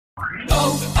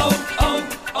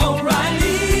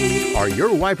O'Reilly. Are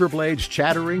your wiper blades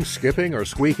chattering, skipping, or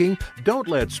squeaking? Don't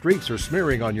let streaks or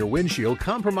smearing on your windshield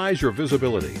compromise your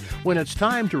visibility. When it's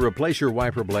time to replace your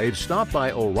wiper blades, stop by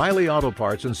O'Reilly Auto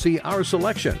Parts and see our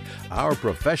selection. Our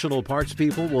professional parts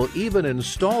people will even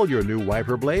install your new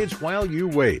wiper blades while you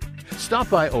wait. Stop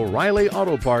by O'Reilly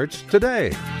Auto Parts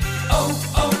today.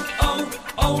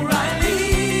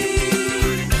 O'Reilly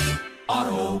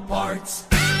Auto Parts.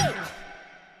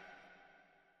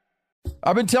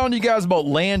 I've been telling you guys about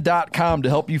land.com to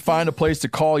help you find a place to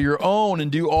call your own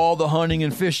and do all the hunting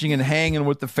and fishing and hanging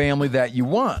with the family that you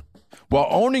want. While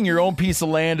owning your own piece of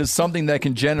land is something that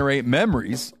can generate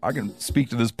memories, I can speak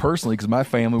to this personally because my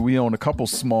family, we own a couple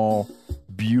small,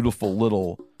 beautiful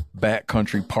little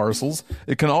backcountry parcels.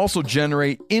 It can also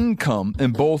generate income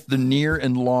in both the near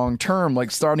and long term, like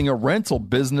starting a rental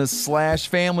business /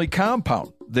 family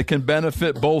compound that can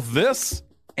benefit both this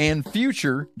and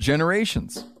future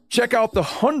generations. Check out the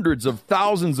hundreds of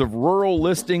thousands of rural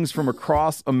listings from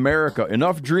across America.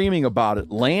 Enough dreaming about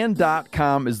it.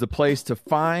 Land.com is the place to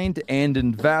find and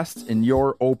invest in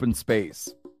your open space.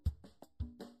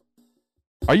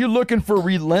 Are you looking for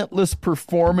relentless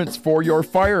performance for your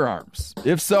firearms?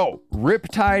 If so,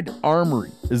 Riptide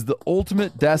Armory is the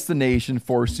ultimate destination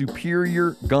for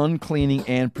superior gun cleaning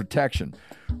and protection.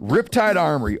 Riptide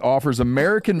Armory offers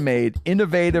American-made,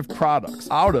 innovative products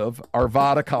out of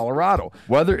Arvada, Colorado.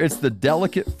 Whether it's the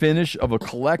delicate finish of a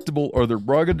collectible or the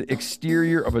rugged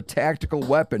exterior of a tactical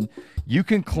weapon, you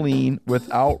can clean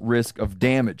without risk of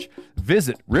damage.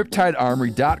 Visit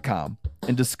riptidearmory.com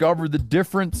and discover the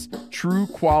difference true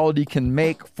quality can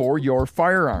make for your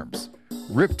firearms.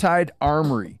 Riptide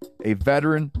Armory, a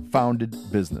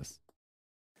veteran-founded business.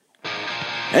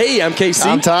 Hey, I'm KC.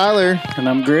 I'm Tyler. And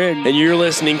I'm Greg. And you're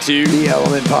listening to The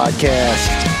Element Podcast.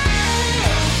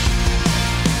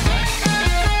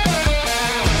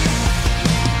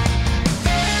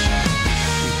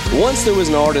 Once there was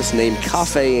an artist named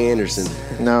Cafe Anderson.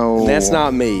 No. That's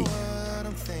not me.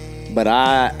 But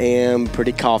I am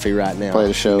pretty coffee right now.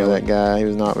 Played a show with that guy. He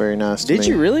was not very nice to me. Did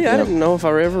you really? Yep. I didn't know if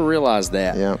I ever realized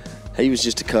that. Yeah. He was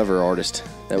just a cover artist.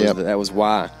 That was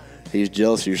why. He was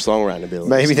jealous of your songwriting abilities.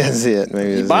 Maybe that's it.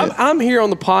 I'm here on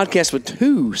the podcast with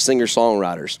two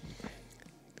singer-songwriters.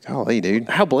 Golly, dude.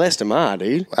 How blessed am I,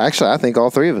 dude? Actually, I think all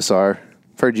three of us are.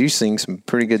 I've heard you sing some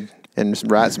pretty good and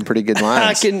write some pretty good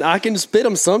lines. I can spit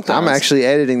them sometimes. I'm actually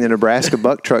editing the Nebraska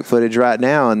buck truck footage right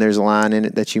now, and there's a line in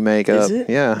it that you make up. Is it?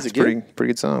 Yeah, Is it's it good? pretty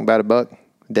good song. About a buck,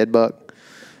 dead buck.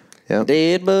 Yeah.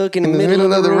 Dead buck in the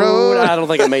middle of the road. I don't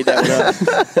think I made that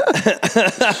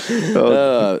one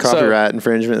up. Copyright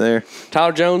infringement there.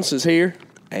 Tyler Jones is here,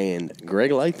 and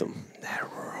Greg Latham.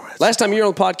 Last time you were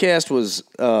on the podcast was...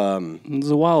 it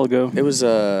was a while ago. It was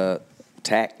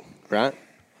TAC, right?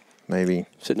 Maybe.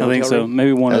 I think so.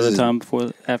 Maybe one other time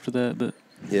after that. But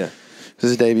yeah. This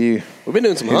is his debut. We've been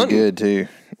doing some He was hunting. good, too.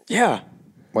 Yeah.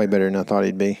 Way better than I thought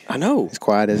he'd be. I know. As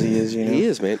quiet as he is, you know. He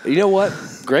is, man. You know what?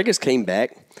 Greg has came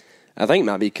back. I think it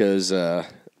might be because,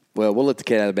 we'll let the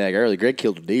cat out of the bag early. Greg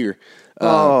killed a deer.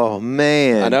 Oh,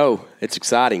 man. I know. It's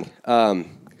exciting.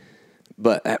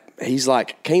 But he's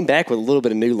came back with a little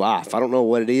bit of new life. I don't know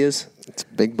what it is. It's a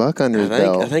big buck under his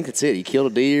belt. I think that's it. He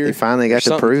killed a deer. He finally got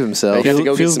to prove himself. He got to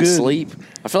go get some good. sleep.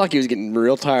 I feel like he was getting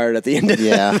real tired at the end of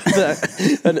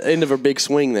the end of a big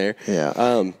swing there.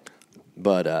 Yeah.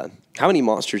 But how many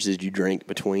monsters did you drink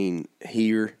between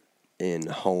here and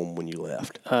home when you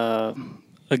left?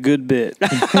 a good bit.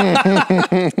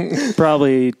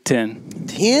 Probably 10.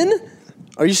 10?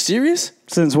 Are you serious?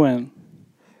 Since when?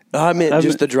 I meant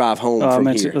just the drive home from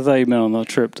here. I thought you meant on the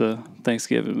trip to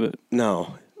Thanksgiving, but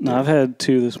No, I've had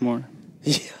 2 this morning.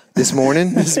 Yeah. This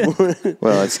morning?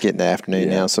 Well, it's getting to afternoon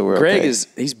now, so we're Greg okay.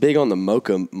 he's big on the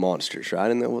mocha monsters, right?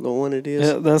 Isn't that the one it is?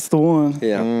 Yeah, that's the one.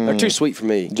 Yeah. They're too sweet for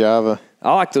me. Java.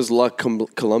 I like those La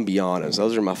Colombianas.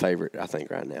 Those are my favorite, I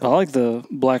think, right now. I like the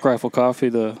Black Rifle Coffee.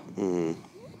 Man,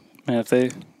 if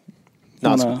they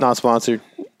Not sponsored.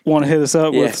 want to hit us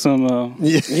up with some...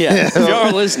 Yeah, if you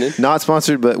are listening. Not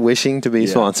sponsored, but wishing to be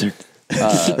sponsored.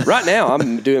 Right now,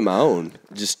 I'm doing my own.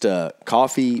 Just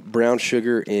coffee, brown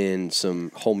sugar, and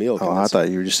some wholemeal. Oh, I thought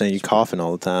you were just saying you coughing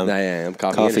all the time. I am.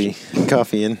 Coffee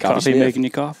coffee making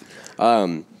you cough.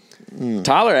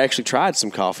 Tyler actually tried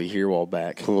some coffee here a while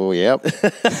back. Oh, yep.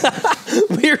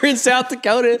 We were in South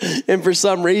Dakota, and for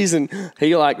some reason,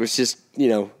 he was just,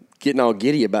 getting all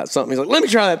giddy about something. He's like, let me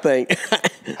try that thing.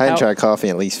 I hadn't tried coffee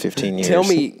in at least 15 years. Tell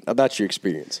me about your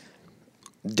experience.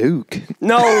 Duke.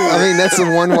 No. I mean, that's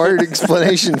a one-word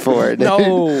explanation for it. Dude.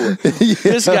 No.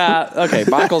 This guy, okay,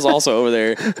 Michael's also over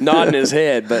there nodding his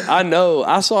head, but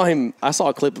I saw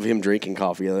a clip of him drinking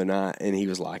coffee the other night, and he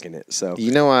was liking it. So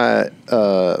You know why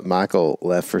Michael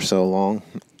left for so long?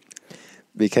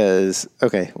 Because,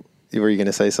 okay, were you going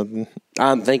to say something?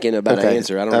 I'm thinking about an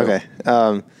answer. I don't know.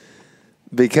 Okay.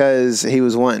 Because he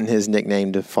was wanting his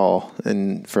nickname to fall,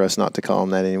 and for us not to call him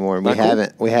that anymore. And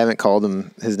we haven't called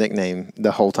him his nickname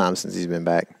the whole time since he's been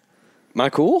back.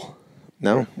 Michael?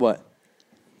 No, What?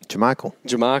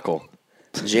 Jamichael.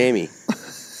 Jamie.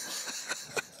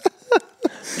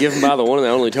 Given by the one and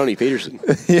the only Tony Peterson.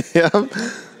 Yeah,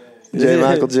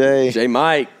 Michael J. J.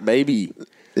 Mike, baby.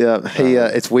 Yeah, he.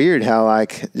 It's weird how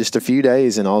like just a few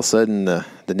days and all of a sudden the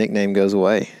nickname goes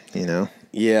away. You know.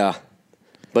 Yeah.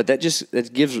 But that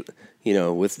gives,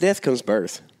 with death comes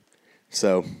birth.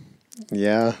 So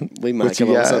Yeah, we might come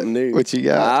up with something new. What you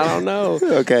got? I don't know.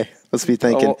 Okay, let's be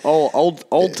thinking.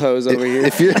 Old toes over here.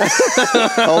 If you're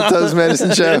Old Toes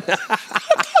Medicine Show.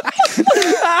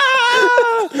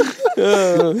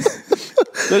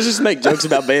 Let's just make jokes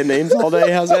about band names all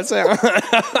day. How's that sound?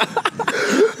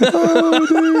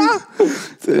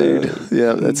 Dude,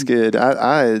 yeah, that's good.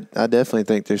 I definitely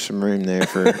think there's some room there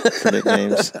for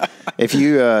nicknames. If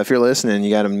you're listening, you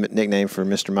got a nickname for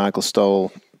Mr. Michael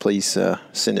Stoll, please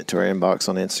send it to our inbox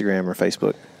on Instagram or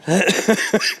Facebook.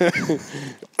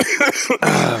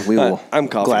 We will I'm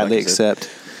coughing, gladly like I said. accept.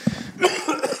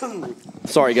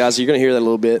 Sorry, guys. You're going to hear that a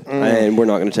little bit, and we're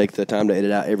not going to take the time to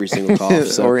edit out every single cough.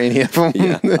 So. Or any of them.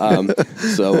 Yeah.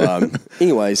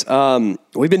 Anyways,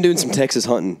 we've been doing some Texas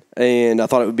hunting, and I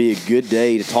thought it would be a good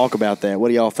day to talk about that. What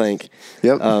do y'all think?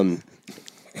 Yep. Hunting?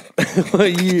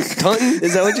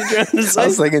 Is that what you're trying to say? I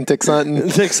was thinking Tex hunting.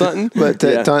 Tex hunting? But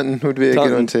hunting would be a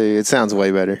good one, too. It sounds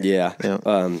way better. Yeah.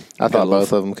 I thought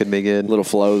both of them could be good. Little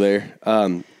flow there.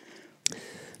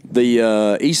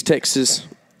 The East Texas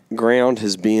ground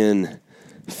has been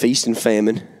feast and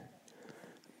famine.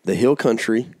 The hill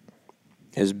country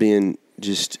has been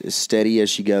just as steady as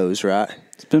she goes, right?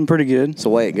 It's been pretty good. It's the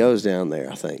way it goes down there,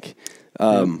 I think.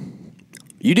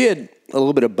 You did a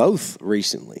little bit of both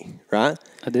recently, right?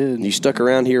 I did. You stuck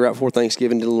around here right before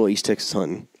Thanksgiving, did a little East Texas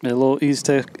hunting. A little East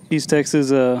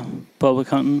Texas public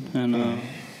hunting, and then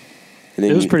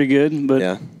it was pretty good, but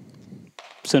yeah.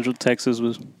 Central Texas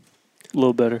was a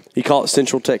little better. You call it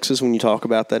Central Texas when you talk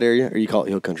about that area, or you call it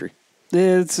hill country?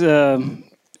 It's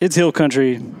hill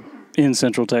country in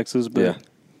Central Texas, but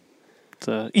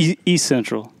it's East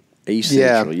Central. East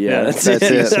Central, yeah. That's it.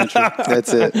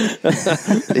 That's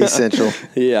it. East Central.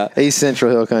 Yeah. East Central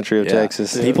Hill Country of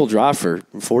Texas. People drive for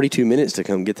 42 minutes to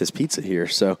come get this pizza here.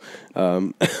 So,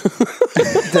 dang,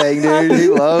 dude, he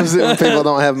loves it when people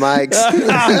don't have mics.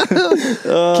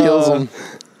 Kills them.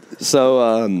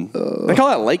 So, they call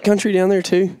that Lake Country down there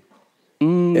too?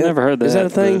 Never heard that. Is that a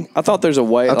thing? I thought there's a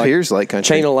way. Up here's Lake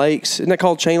Country. Chain of Lakes. Isn't that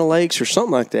called Chain of Lakes or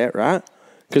something like that, right?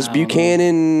 Because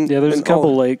Buchanan. Yeah, there's a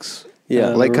couple lakes. Yeah.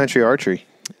 Lake Country Archery.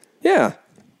 Yeah.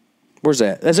 Where's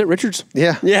that? Is it Richards?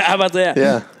 Yeah. Yeah, how about that?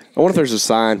 Yeah. I wonder if there's a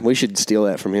sign. We should steal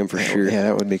that from him for sure. Yeah,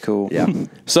 that would be cool. Yeah.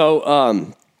 So,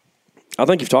 I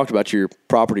think you've talked about your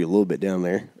property a little bit down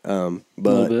there.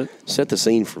 But set the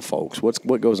scene for folks.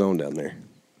 What goes on down there?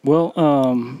 Well,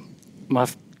 my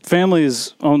family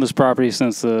has owned this property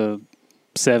since the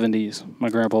 70s. My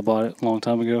grandpa bought it a long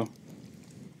time ago.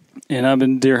 And I've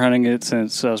been deer hunting it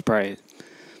since I was probably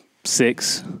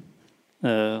 6,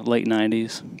 late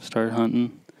 90s, started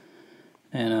hunting.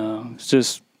 And it's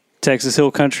just Texas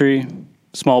hill country,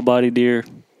 small body deer,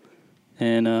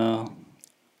 and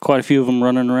quite a few of them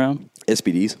running around.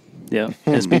 SBDs. Yeah,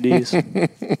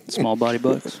 SBDs, small body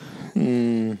bucks.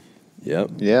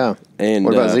 Yep. Yeah. And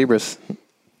what about zebras?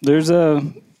 There's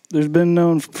been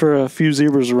known for a few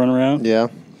zebras to run around. Yeah.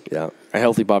 Yeah. A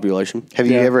healthy population. Have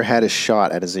you ever had a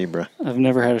shot at a zebra? I've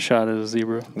never had a shot at a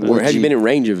zebra. Or have you been in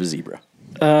range of a zebra?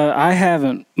 I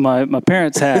haven't. My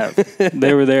parents have.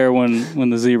 They were there when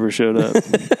the zebra showed up.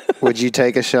 Would you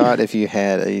take a shot if you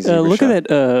had a zebra look shot? at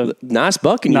that nice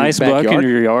buck in your buck backyard. in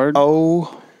your yard.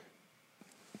 Oh.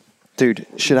 Dude,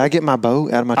 should I get my bow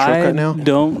out of my truck right now?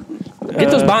 Don't. Get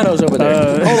those binos over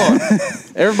there. Hold on.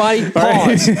 Everybody,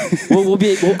 pause. We'll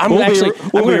be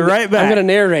right back. I'm going to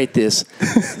narrate this.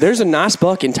 There's a nice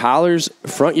buck in Tyler's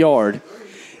front yard.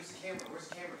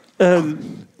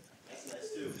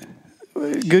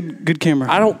 Good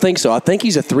camera. I don't think so. I think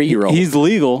he's a 3-year-old. He's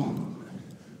legal.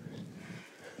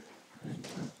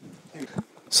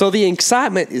 So the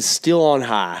excitement is still on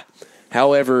high.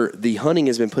 However, the hunting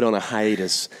has been put on a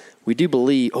hiatus. We do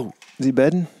believe... Oh, is he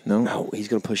bedding? No. No, he's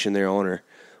going to push in there on her.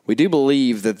 We do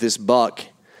believe that this buck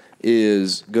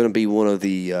is going to be one of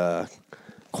the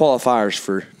qualifiers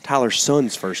for Tyler's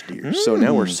son's first deer. So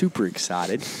now we're super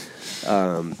excited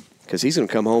because he's going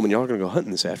to come home and y'all are going to go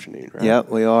hunting this afternoon, right? Yep,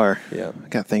 we are. Yeah. I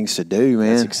got things to do, man.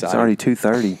 That's exciting. It's already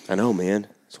 2:30. I know, man.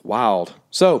 It's wild.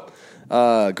 So,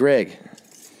 Greg,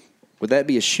 would that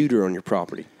be a shooter on your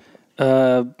property?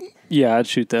 Yeah, I'd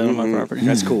shoot that on my property.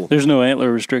 That's cool. There's no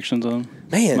antler restrictions on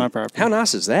my property. How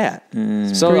nice is that? So,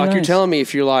 Pretty like, you're nice. telling me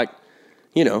if you're like,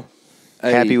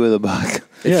 Happy with a buck.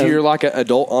 if you're like an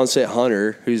adult onset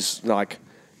hunter who's like,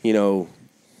 I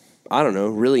don't know,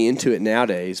 really into it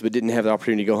nowadays, but didn't have the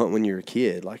opportunity to go hunt when you were a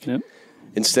kid. Like,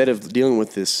 instead of dealing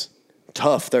with this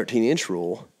tough 13-inch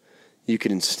rule, you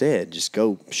could instead just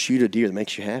go shoot a deer that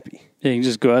makes you happy. Yeah, you can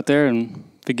just go out there, and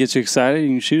if it gets you excited, you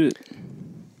can shoot it.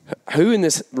 Who in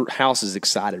this house is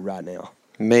excited right now?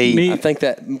 Me. I think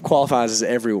that qualifies as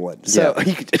everyone. So,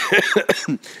 you could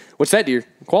what's that deer?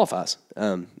 Qualifies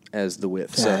as the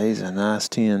width. Yeah, So, he's a nice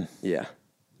 10. yeah.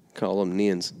 Call them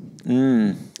nins.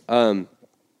 So,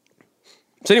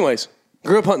 anyways,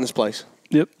 grew up hunting this place.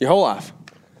 Yep. Your whole life.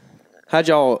 How'd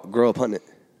y'all grow up hunting it?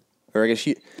 Or I guess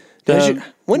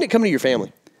when did it come to your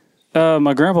family?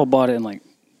 My grandpa bought it in like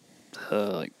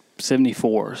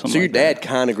 74 or something. So your like that. dad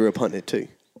kind of grew up hunting it too.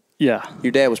 Yeah.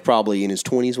 Your dad was probably in his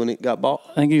 20s when it got bought?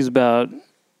 I think he's about,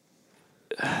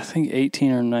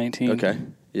 18 or 19. Okay.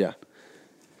 Yeah.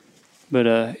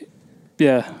 But,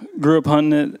 yeah, grew up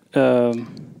hunting it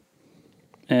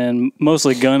and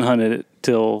mostly gun hunted it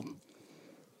till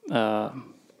I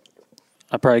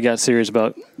probably got serious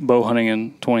about bow hunting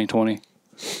in 2020.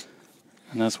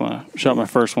 And that's when I shot my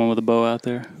first one with a bow out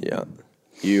there. Yeah.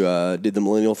 You did the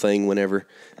millennial thing whenever,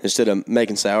 instead of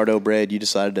making sourdough bread, you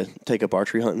decided to take up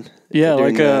archery hunting? Yeah,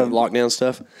 during like lockdown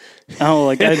stuff?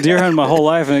 I deer hunted my whole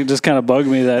life, and it just kind of bugged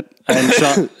me that I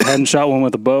hadn't shot one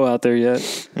with a bow out there yet.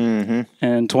 Mm-hmm.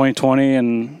 And 2020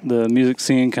 and the music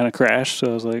scene kind of crashed, so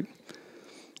I was like,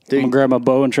 I'm going to grab my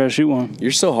bow and try to shoot one.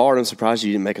 You're so hard, I'm surprised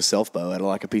you didn't make a self bow out of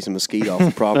like a piece of mesquite off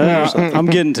the property or something. I'm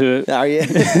getting to it. Are you?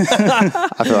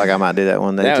 I feel like I might do that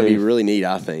one day, That too. would be really neat,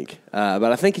 I think. But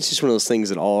I think it's just one of those things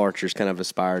that all archers kind of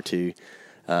aspire to.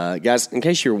 Guys, in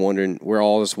case you're wondering, we're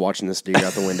all just watching this deer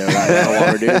out the window right now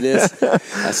while we're doing this.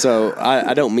 So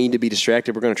I don't mean to be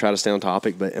distracted. We're going to try to stay on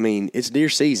topic. But, I mean, it's deer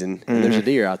season, and there's a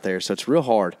deer out there, so it's real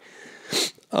hard.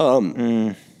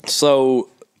 So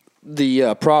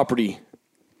the property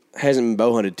hasn't been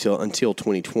bow hunted until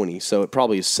 2020, so it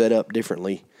probably is set up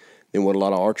differently than what a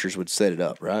lot of archers would set it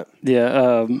up, right?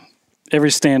 Yeah,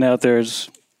 every stand out there is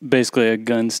basically a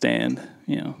gun stand,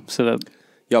 set up.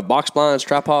 Y'all box blinds,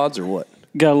 tripods, or what?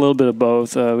 Got a little bit of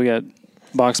both. We got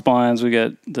box blinds, we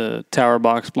got the tower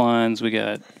box blinds, we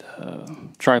got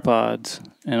tripods,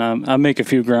 and I make a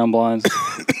few ground blinds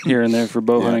here and there for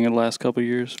bow hunting in the last couple of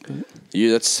years. But.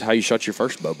 That's how you shot your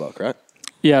first bow buck, right?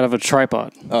 Yeah, out of a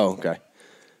tripod. Oh, okay.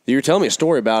 You were telling me a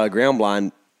story about a ground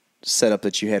blind setup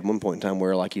that you had at one point in time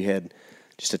where like you had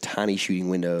just a tiny shooting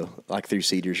window, like through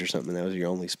cedars or something. That was your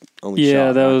only shot.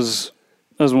 Yeah, that was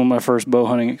one of my first bow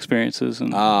hunting experiences.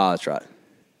 And that's right.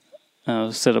 I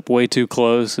was set up way too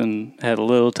close and had a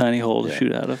little tiny hole to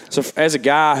shoot out of. So as a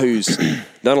guy who's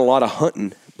done a lot of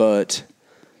hunting, but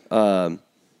I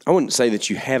wouldn't say that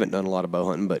you haven't done a lot of bow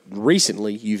hunting, but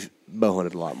recently you've bow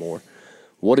hunted a lot more.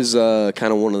 What is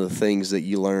kind of one of the things that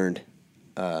you learned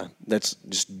that's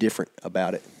just different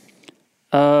about it?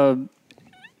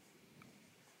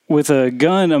 With a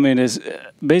gun, I mean, it's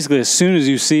basically as soon as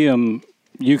you see them,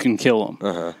 you can kill them.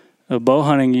 Uh-huh. Bow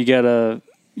hunting, you gotta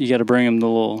bring them the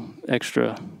little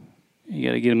extra. You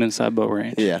gotta get them inside bow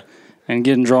range. Yeah, and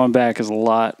getting drawn back is a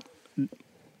lot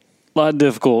more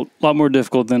difficult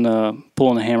than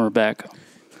pulling a hammer back.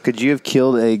 Could you have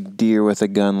killed a deer with a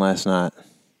gun last night?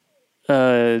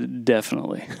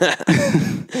 Definitely.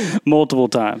 Multiple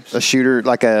times. A shooter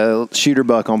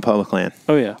buck on public land.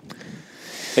 Oh, yeah.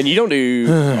 and you don't do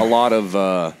a lot of,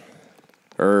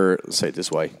 or let's say it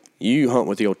this way, you hunt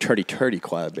with the old turdy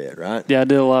quite a bit, right? Yeah, I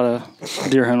did a lot of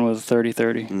deer hunting with a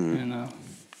 30-30. And,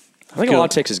 I think a lot of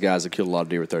Texas guys have killed a lot of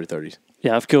deer with 30-30s.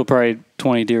 Yeah, I've killed probably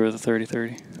 20 deer with a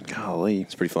 30-30. Golly.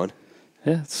 It's pretty fun.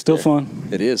 Yeah, it's still fun.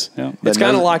 It is. Yeah. It's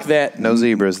kind of like that. No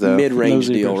zebras, though. Mid-range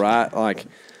No deal, zebras. right? Like,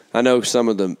 I know some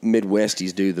of the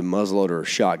Midwesties do the muzzleloader or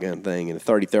shotgun thing, and the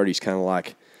 30-30 is kind of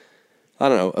like, I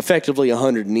don't know, effectively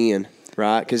 100 and in,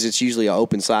 right? Because it's usually an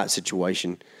open sight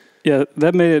situation. Yeah,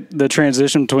 that made the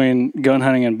transition between gun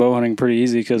hunting and bow hunting pretty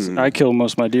easy because I killed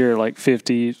most of my deer at like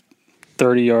 50,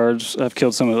 30 yards. I've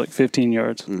killed some at like 15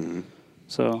 yards. Mm-hmm.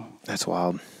 So That's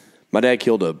wild. My dad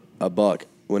killed a buck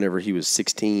whenever he was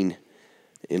 16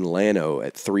 in Llano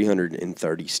at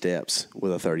 330 steps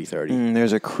with a 30-30.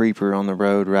 There's a creeper on the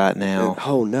road right now.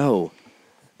 Oh, no.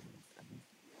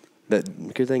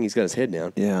 That good thing he's got his head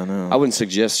down. Yeah, I know. I wouldn't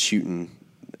suggest shooting.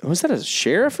 Was that a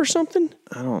sheriff or something?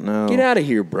 I don't know. Get out of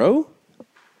here, bro.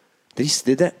 Did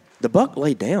that? The buck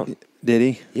laid down. Did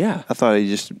he? Yeah. I thought he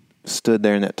just stood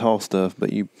there in that tall stuff,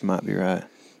 but you might be right.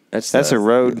 That's a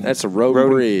road. That's a road and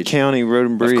bridge. County road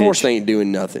and bridge. Of course, they ain't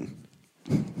doing nothing.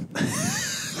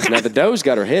 Now the doe's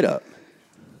got her head up.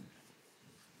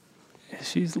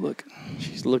 She's looking.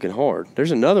 She's looking hard.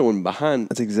 There's another one behind.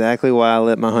 That's exactly why I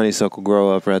let my honeysuckle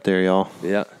grow up right there, y'all.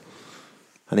 Yeah.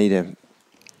 I need to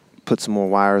put some more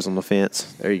wires on the fence.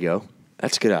 There you go.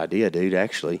 That's a good idea, dude,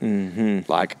 actually. Mm-hmm.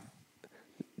 Like,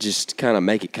 just kind of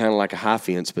make it kind of like a high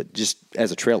fence, but just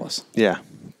as a trellis. Yeah.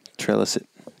 Trellis it.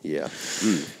 Yeah.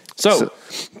 So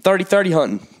 30-30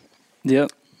 hunting.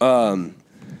 Yep. And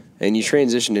you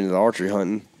transitioned into the archery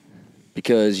hunting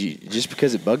because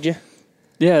it bugged you?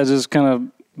 Yeah, it just kind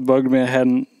of bugged me. I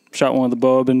hadn't shot one with the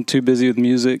bow. I've been too busy with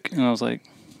music, and I was like,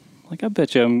 I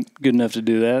bet you I'm good enough to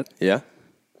do that. Yeah.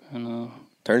 And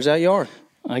turns out you are.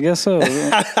 I guess so.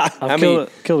 I've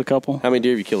killed a couple. How many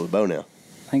deer have you killed with a bow now?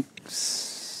 I think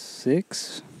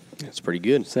 6. That's pretty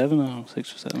good. 7, I don't know,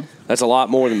 6 or 7. That's a lot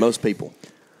more than most people.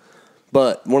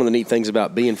 But one of the neat things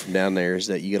about being from down there is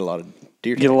that you get a lot of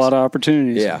deer tags. Get a lot of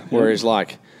opportunities. Yeah. Whereas,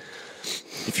 like,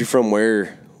 if you're from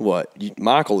where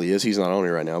Michael is, he's not on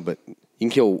here right now, but you can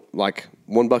kill like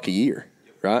one buck a year,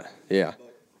 right? Yeah.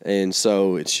 And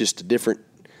so it's just a different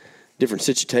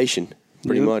situation,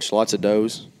 pretty much. Lots of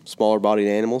does, smaller bodied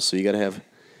animals, so you got to have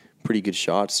pretty good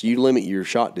shots. You limit your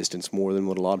shot distance more than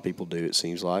what a lot of people do, it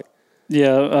seems like.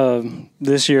 Yeah.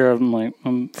 This year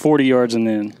I'm 40 yards and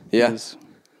in. Yeah.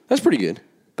 That's pretty good.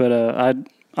 But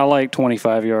I like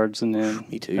 25 yards and in.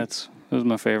 Me too. That was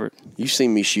my favorite. You've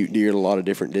seen me shoot deer at a lot of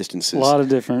different distances. A lot of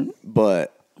different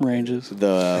but ranges.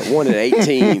 The one at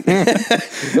 18,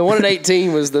 the one at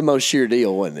 18 was the most sheer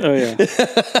deal, wasn't it? Oh yeah,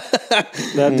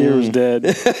 that deer was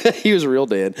dead. He was real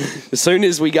dead. As soon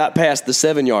as we got past the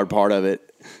 7-yard part of it,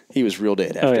 he was real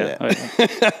dead after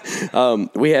that. Oh, yeah.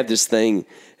 We have this thing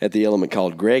at the Element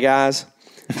called Greg Eyes.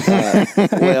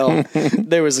 Well,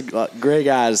 there was Greg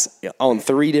Eyes on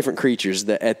 3 different creatures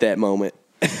at that moment.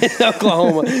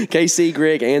 Oklahoma, KC,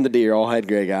 Greg, and the deer all had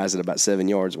Greg Eyes at about 7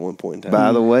 yards at one point in time.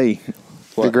 By the way,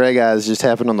 the Greg Eyes just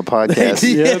happened on the podcast.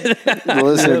 Yep. The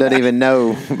listener doesn't even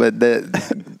know, but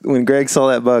when Greg saw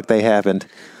that buck, they happened.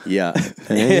 Yeah.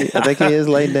 I think he is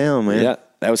laid down, man. Yeah,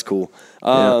 that was cool.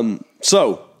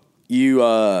 So you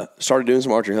started doing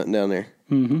some archery hunting down there.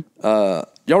 Mm-hmm.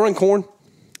 Y'all run corn?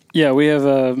 Yeah, we have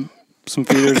some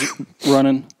feeders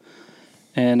running.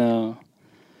 And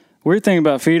weird thing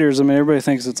about feeders, I mean, everybody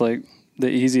thinks it's like the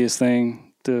easiest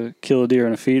thing to kill a deer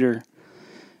in a feeder.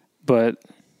 But,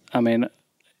 I mean,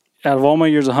 out of all my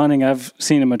years of hunting, I've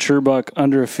seen a mature buck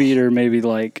under a feeder maybe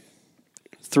like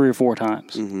 3 or 4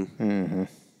 times. Mm-hmm. Mm-hmm.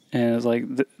 And it's like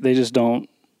they just don't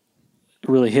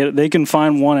really hit it. They can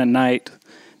find one at night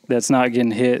that's not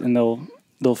getting hit, and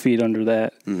they'll feed under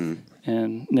that. Mm-hmm.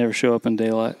 And never show up in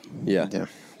daylight. Yeah.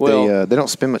 Well, they don't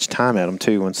spend much time at them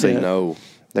too. Once they know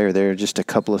they're there, just a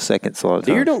couple of seconds a lot of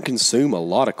times. Deer don't consume a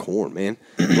lot of corn, man.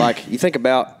 Like you think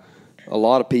about, a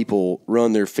lot of people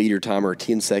run their feeder timer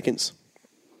 10 seconds.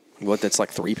 That's like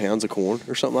 3 pounds of corn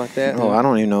or something like that. Oh, I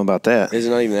don't even know about that. Is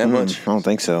it not even that much? I don't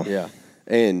think so. Yeah,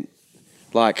 and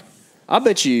like I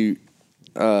bet you,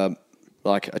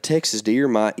 like a Texas deer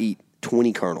might eat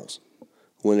 20 kernels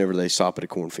whenever they stop at a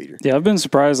corn feeder. Yeah, I've been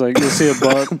surprised. Like, you'll see a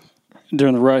buck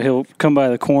during the rut, he'll come by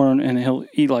the corn and he'll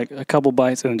eat like a couple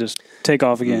bites and just take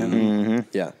off again. Mm-hmm.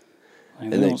 Yeah.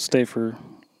 Like, they don't stay for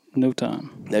no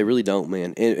time. They really don't,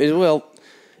 man. And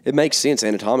it makes sense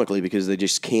anatomically because they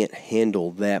just can't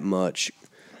handle that much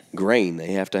grain.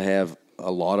 They have to have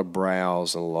a lot of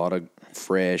browse and a lot of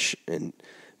fresh and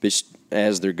just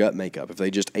as their gut makeup. If they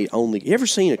just ate only, you ever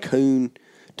seen a coon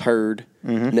turd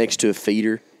next to a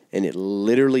feeder? And it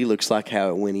literally looks like how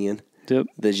it went in. Yep.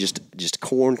 There's just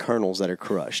corn kernels that are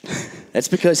crushed. That's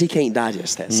because he can't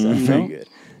digest that stuff very good,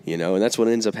 and that's what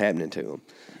ends up happening to him.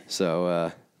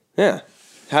 So, yeah.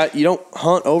 You don't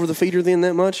hunt over the feeder then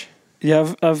that much?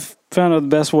 Yeah, I've found out the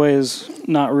best way is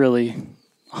not really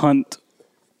hunt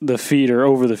the feeder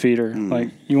over the feeder.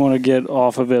 Like, you want to get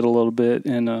off of it a little bit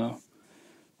and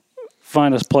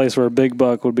find a place where a big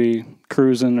buck would be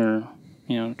cruising or,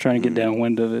 trying to get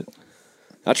downwind of it.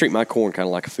 I treat my corn kind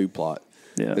of like a food plot.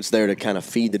 Yeah. It's there to kind of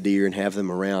feed the deer and have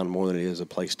them around more than it is a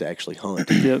place to actually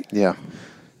hunt. Yep. Yeah.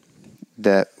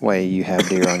 That way you have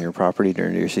deer on your property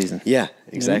during deer season. Yeah,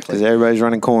 exactly. Because everybody's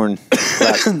running corn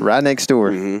right next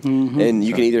door. Mm-hmm. Mm-hmm. And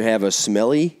you can either have a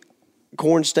smelly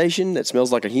corn station that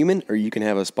smells like a human, or you can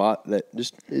have a spot that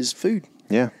just is food.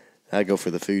 Yeah. I go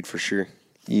for the food for sure.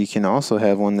 You can also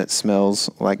have one that smells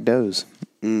like does,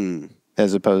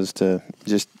 as opposed to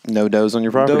just no does on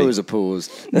your property. Does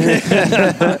opposed.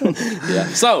 Yeah.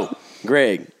 So,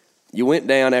 Greg, you went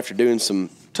down after doing some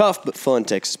tough but fun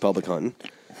Texas public hunting.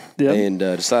 Yep. And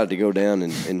decided to go down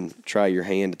and try your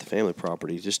hand at the family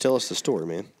property. Just tell us the story,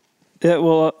 man. Yeah,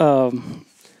 well,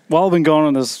 while I've been going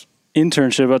on this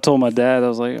internship, I told my dad, I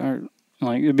was like, all right,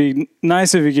 like it'd be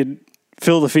nice if you could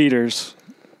fill the feeders,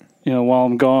 while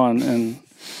I'm gone,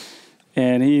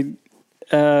 and he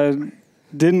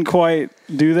didn't quite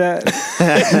do that.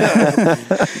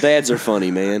 Dads are funny,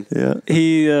 man. Yeah.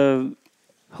 He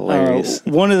Hilarious.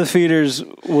 one of the feeders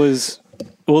was,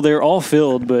 well, they're all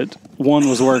filled, but one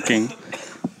was working,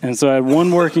 and so I had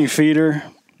one working feeder,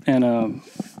 and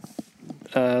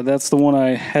that's the one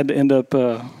I had to end up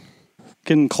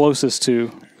getting closest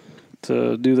to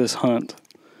do this hunt.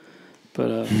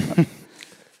 But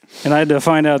and I had to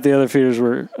find out the other feeders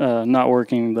were not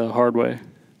working the hard way.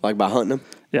 Like by hunting them?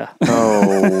 Yeah.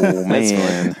 Oh,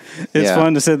 man. It's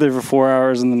fun to sit there for 4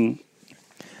 hours and then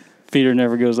feeder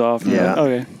never goes off. Yeah. Like,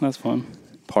 okay, that's fun.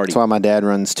 Party. That's why my dad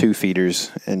runs 2 feeders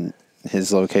in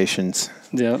his locations.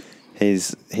 Yeah.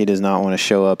 He does not want to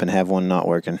show up and have one not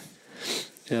working.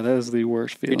 Yeah, that is the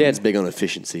worst feeling. Your dad's big on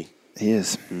efficiency. He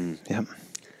is. Yep.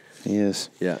 He is.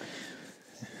 Yeah.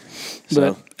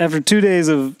 But after 2 days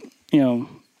of,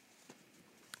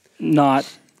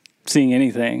 not seeing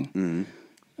anything,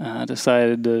 I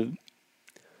decided to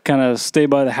kind of stay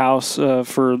by the house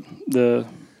for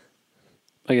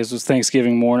I guess it was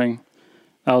Thanksgiving morning.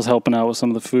 I was helping out with some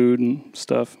of the food and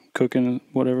stuff, cooking and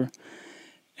whatever.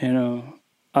 And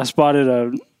I spotted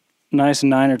a nice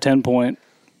 9 or 10 point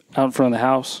out in front of the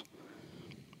house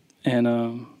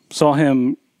and saw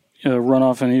him run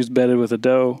off, and he was bedded with a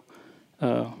doe,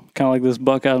 kind of like this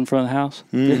buck out in front of the house.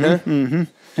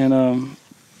 And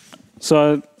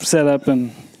so I set up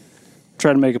and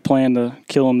tried to make a plan to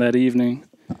kill him that evening.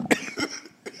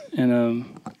 And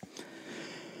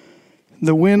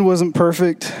the wind wasn't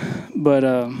perfect, but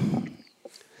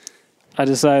I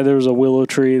decided there was a willow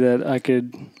tree that I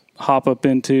could hop up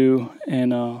into,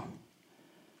 and I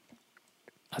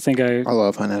think I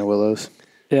love hunting out of willows.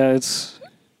 Yeah, it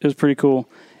was pretty cool.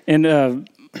 And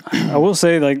I will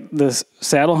say, like, this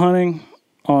saddle hunting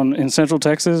in Central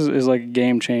Texas is like a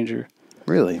game changer.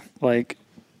 Really? Like,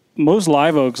 most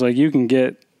live oaks, like, you can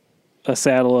get a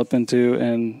saddle up into,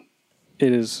 and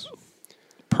it is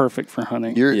perfect for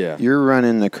hunting. You're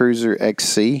running the Cruiser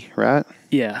XC, right?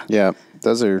 Yeah. Yeah,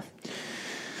 those are.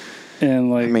 And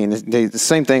like, I mean, the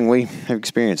same thing we have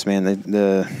experienced, man.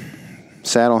 The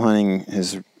saddle hunting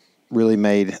has really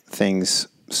made things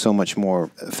so much more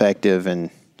effective and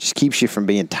just keeps you from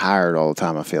being tired all the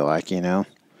time, I feel like,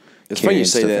 It's funny you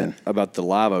say that about the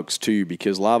live oaks, too,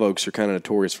 because live oaks are kind of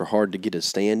notorious for hard to get a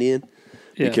stand in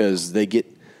because they get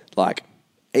like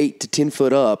 8 to 10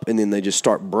 foot up, and then they just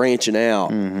start branching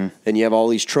out, and you have all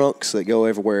these trunks that go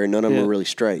everywhere, and none of them are really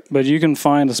straight. But you can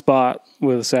find a spot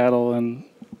with a saddle, and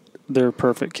they're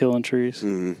perfect killing trees.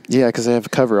 Yeah, because they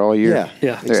have cover all year. Yeah.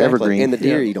 They're Exactly. evergreen. And the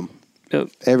deer eat them. Yep.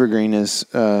 Evergreen is,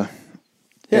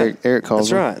 Eric calls That's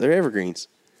them. right. They're evergreens.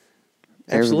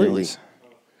 Absolutely. Evergreens.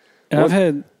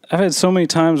 And I've had so many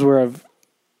times where I've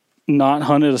not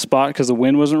hunted a spot because the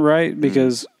wind wasn't right,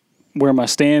 because where my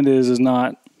stand is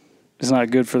not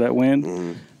good for that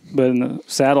wind. But in the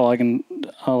saddle,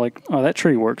 that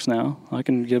tree works now. I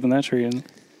can give them that tree, and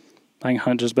I can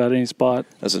hunt just about any spot.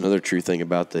 That's another true thing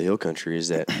about the hill country is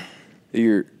that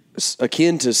you're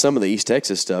akin to some of the East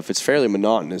Texas stuff. It's fairly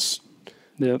monotonous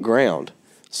ground.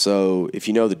 So if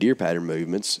you know the deer pattern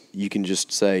movements, you can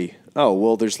just say, oh,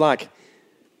 well, there's like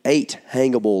 8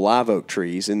 hangable live oak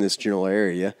trees in this general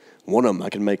area. One of them I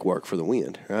can make work for the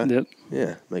wind, right? Yep.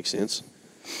 Yeah, makes sense.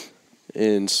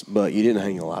 But you didn't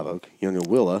hang a live oak. You hung a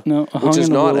willow, No, I which hung is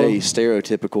in a not willow. a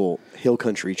stereotypical hill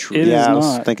country tree. It is I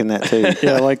was not. thinking that too.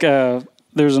 Yeah, like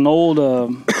there's an old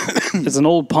it's an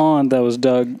old pond that was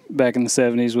dug back in the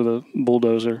 70s with a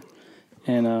bulldozer,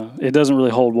 and it doesn't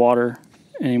really hold water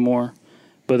anymore.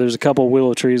 But there's a couple of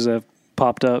willow trees that have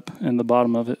popped up in the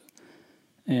bottom of it,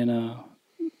 and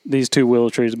these 2 willow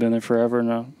trees have been there forever,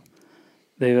 and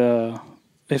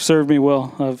they've served me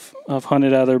well. I've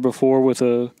hunted out there before with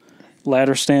a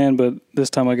ladder stand, but this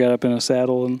time I got up in a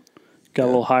saddle and got a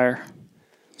little higher.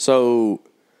 So,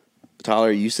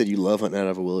 Tyler, you said you love hunting out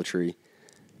of a willow tree.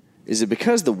 Is it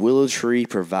because the willow tree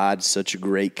provides such a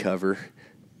great cover,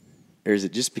 or is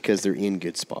it just because they're in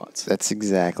good spots? That's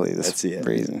exactly That's it.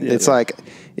 reason. Yeah. It's like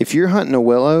if you're hunting a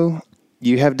willow,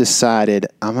 you have decided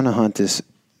I'm going to hunt this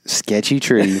sketchy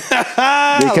tree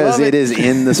because it is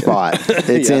in the spot.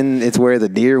 It's where the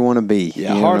deer want to be.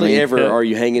 Yeah, hardly ever are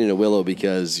you hanging in a willow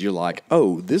because you're like,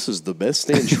 oh, this is the best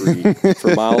stand tree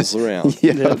for miles around.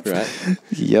 Yep. Right?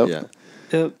 Yep. Yeah.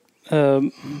 Yep.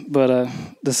 But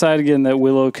I decided to get in that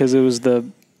willow because it was the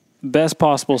best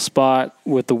possible spot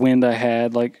with the wind I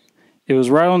had. Like, it was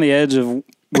right on the edge of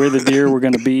where the deer were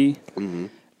going to be,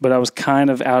 but I was kind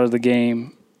of out of the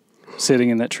game sitting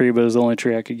in that tree, but it was the only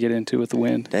tree I could get into with the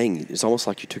wind. Dang, it's almost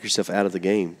like you took yourself out of the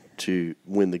game to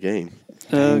win the game.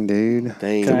 Dang, dude.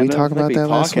 Dang. Did we talk about that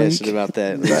last week? Podcasted about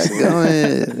that.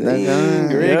 Dang,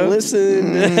 Greg,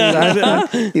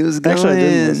 listen. He was going. Actually, I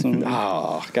didn't listen.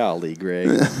 Oh, golly, Greg.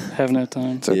 Haven't had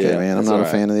time. It's okay, Yeah, man. I'm that's not all a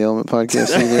right. fan of the Element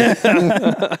Podcast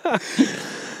either.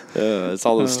 It's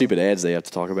all those stupid ads they have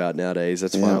to talk about nowadays.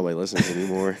 That's why Yeah. nobody listens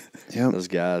anymore. Yep. Those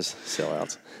guys,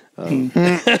 sellouts.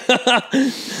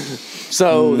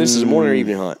 So this is a morning or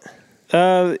evening hunt.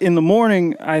 In the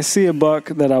morning, I see a buck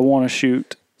that I want to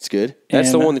shoot. It's good.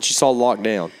 That's the And- one that you saw locked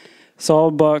down. Saw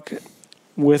a buck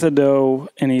with a doe,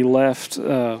 and he left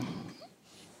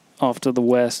off to the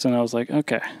west, and I was like,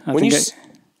 okay. When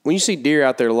you see deer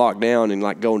out there locked down and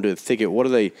like going to a thicket, what are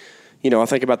they? You know, I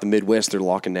think about the Midwest. They're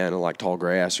locking down in like tall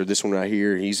grass, or this one right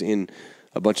here. He's in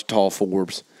a bunch of tall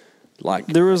forbs. Like,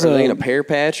 There was are they a- in a pear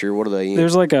patch, or what are they in?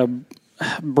 There's like a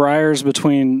briars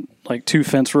between like two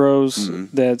fence rows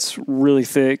that's really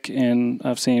thick, and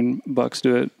I've seen bucks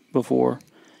do it before.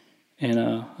 And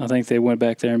I think they went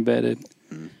back there and bedded.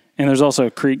 And there's also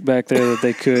a creek back there that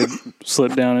they could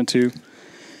slip down into.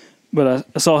 But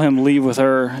I saw him leave with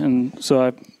her, and so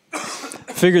I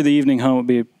figured the evening hunt would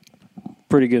be a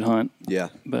pretty good hunt. Yeah,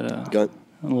 But gun.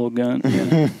 a little gun.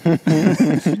 Yeah.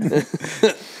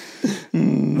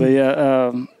 But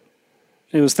yeah,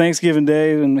 it was Thanksgiving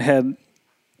Day and had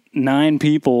 9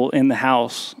 people in the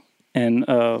house. And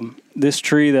this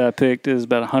tree that I picked is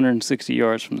about 160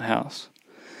 yards from the house.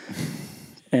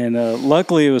 And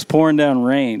luckily it was pouring down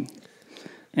rain,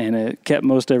 and it kept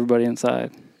most everybody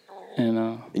inside. And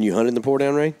And you hunted in the pour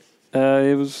down rain?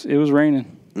 it was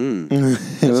raining.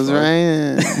 It was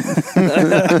raining.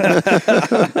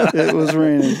 It was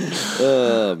raining.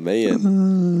 Oh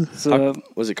man, So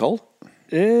was it cold?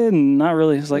 not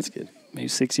really. It's like That's good. maybe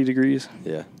 60 degrees.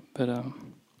 Yeah. But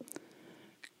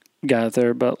got it there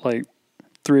about like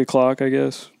 3 o'clock, I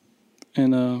guess,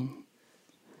 and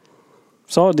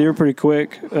saw a deer pretty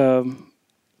quick.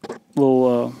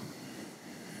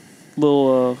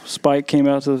 Little spike came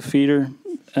out to the feeder,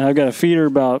 and I've got a feeder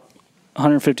about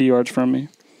 150 yards from me.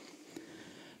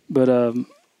 But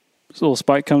this little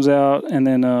spike comes out, and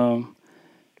then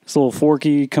this little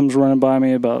forky comes running by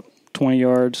me about 20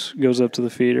 yards, goes up to the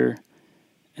feeder,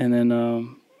 and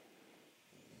then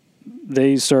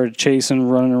they started chasing,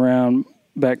 running around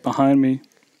back behind me.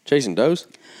 Chasing does?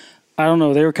 I don't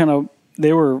know.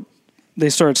 They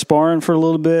started sparring for a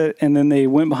little bit, and then they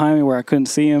went behind me where I couldn't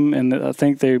see them, and I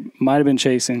think they might have been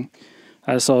chasing.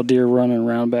 I saw a deer running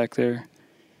around back there.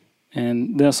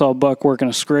 And then I saw a buck working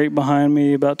a scrape behind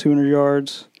me about 200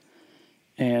 yards,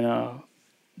 and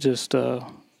just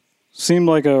seemed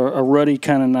like a ruddy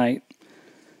kind of night.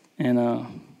 And I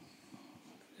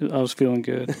was feeling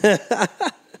good.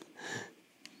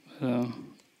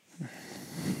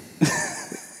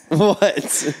 What?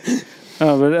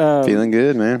 But Feeling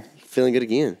good, man. Feeling good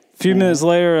again. a few minutes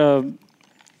later,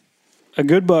 a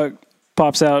good buck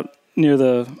pops out near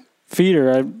the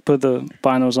feeder. I put the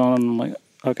binos on him. I'm like,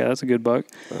 okay, that's a good buck.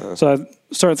 So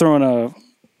I start throwing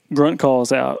grunt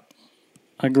calls out.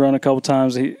 I grunt a couple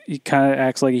times. He kind of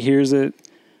acts like he hears it.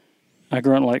 I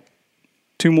grunt like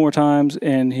 2 more times,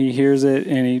 and he hears it,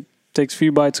 and he takes a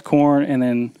few bites of corn, and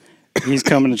then he's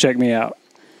coming to check me out.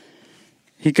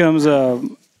 He comes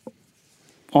on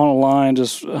a line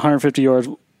just 150 yards,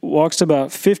 walks to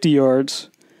about 50 yards,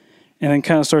 and then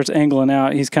kind of starts angling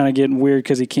out. He's kind of getting weird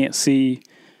because he can't see.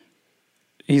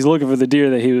 He's looking for the deer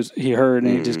that he heard,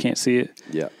 and he just can't see it.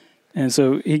 Yeah. And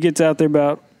so he gets out there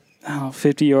about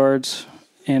 50 yards,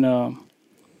 and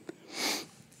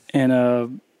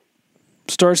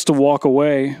starts to walk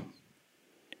away.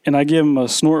 And I give him a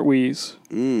snort wheeze,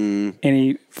 and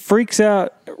he freaks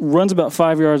out, runs about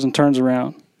 5 yards, and turns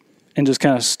around, and just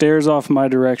kind of stares off my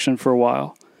direction for a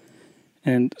while,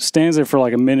 and stands there for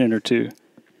like a minute or two,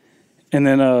 and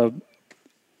then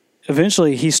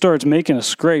eventually he starts making a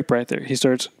scrape right there. He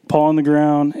starts pawing the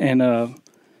ground and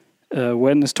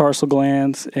wetting his tarsal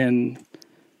glands and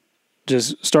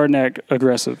just starting to act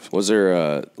aggressive. Was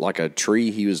there like a tree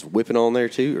he was whipping on there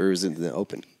too, or was it in the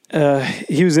open?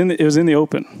 It was in the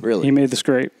open. Really? He made the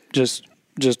scrape just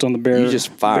just on the bare. You just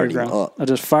fired bare him ground. up. I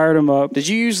just fired him up. Did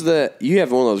you use you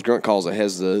have one of those grunt calls that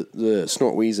has the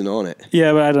snort wheezing on it.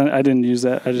 Yeah, but I didn't use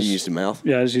that. I just You used the mouth?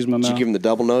 Yeah, I just used my mouth. Did you give him the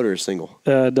double note or a single?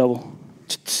 Double.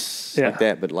 Yeah. Like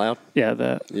that, but loud? Yeah,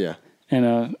 that. Yeah.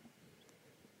 And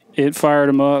it fired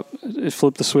him up. It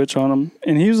flipped the switch on him,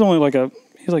 and he was only like a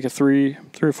 3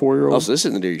 or 4 year old. Oh, so this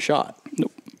isn't the deer you shot.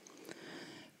 Nope.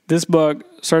 This buck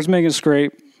starts making a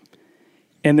scrape,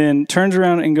 and then turns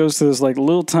around and goes to this like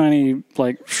little tiny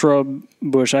like shrub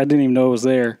bush I didn't even know was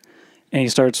there, and he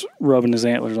starts rubbing his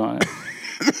antlers on it.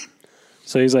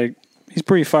 So he's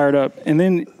pretty fired up, and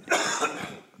then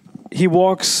he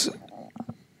walked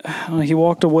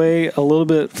away a little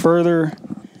bit further.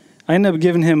 I ended up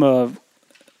giving him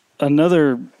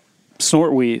another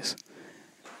snort wheeze,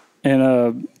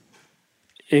 and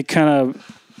it kind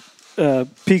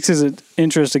of piques his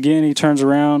interest again. He turns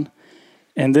around,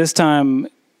 and this time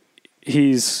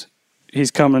he's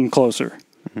coming closer.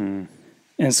 Mm-hmm.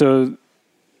 And so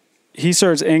he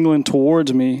starts angling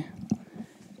towards me,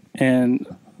 and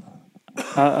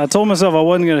I told myself I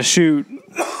wasn't going to shoot.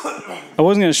 I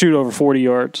wasn't going to shoot over 40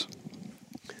 yards.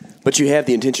 But you have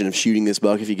the intention of shooting this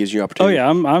buck if he gives you an Oh opportunity? yeah,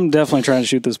 I'm definitely trying to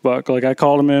shoot this buck. Like, I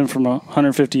called him in from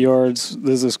 150 yards.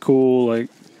 This is cool. Like,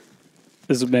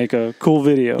 this would make a cool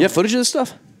video. You have footage of this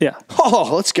stuff? Yeah.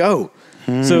 Oh, let's go.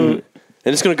 So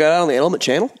And it's going to go out on the Element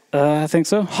channel? I think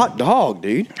so. Hot dog,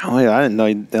 dude. Oh, yeah, I didn't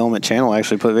know the Element Channel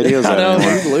actually put videos I out know,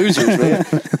 anymore. dude, losers, man.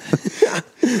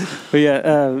 But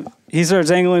yeah, he starts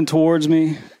angling towards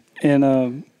me,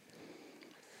 and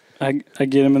I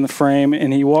get him in the frame,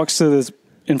 and he walks to this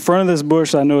in front of this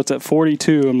bush. I know it's at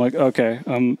 42. I'm like, okay,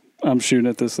 I'm shooting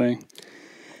at this thing.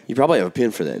 You probably have a pin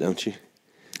for that, don't you?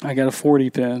 I got a 40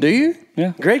 pin. Do you?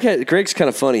 Yeah. Greg's kind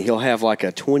of funny. He'll have like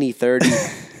a 20, 30, and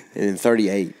then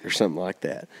 38 or something like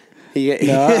that.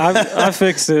 No, I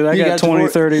fixed it. I You got got 20,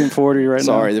 20 30, and 40 right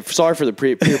Sorry. now. Sorry for the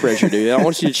peer pressure, dude. I don't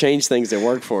want you to change things that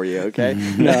work for you, okay?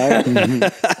 No,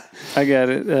 I got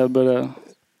it. But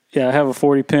yeah, I have a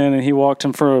 40 pin, and he walked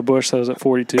in front of a bush that was at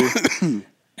 42.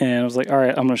 And I was like, all right,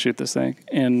 I'm going to shoot this thing.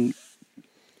 And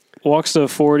walks to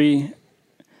 40.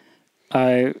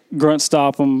 I grunt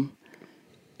stop him.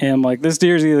 And I'm like, this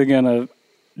deer's either going to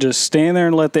just stand there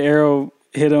and let the arrow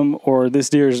hit him, or this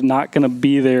deer is not going to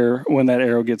be there when that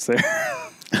arrow gets there.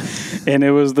 And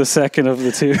it was the second of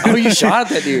the two. Oh, you shot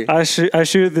that deer? I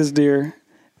shoot at this deer,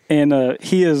 and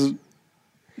he is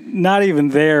not even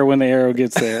there when the arrow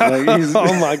gets there. Like, he's,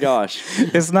 Oh, my gosh.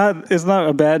 it's not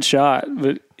a bad shot,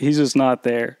 but he's just not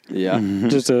there. Yeah.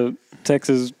 Just a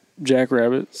Texas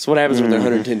jackrabbit. That's what happens when they're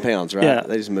 110 pounds, right? Yeah.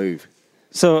 They just move.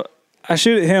 So I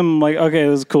shoot at him, like, okay,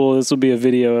 this is cool. This will be a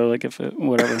video, like,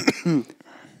 whatever.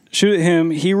 Shoot at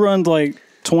him. He runs like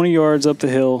 20 yards up the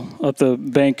hill, up the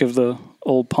bank of the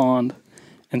old pond,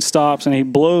 and stops, and he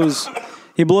blows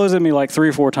at me like 3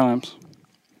 or 4 times.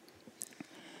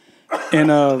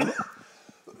 And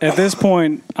at this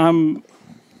point, I'm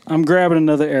grabbing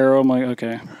another arrow. I'm like,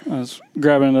 okay. I was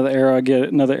grabbing another arrow. I get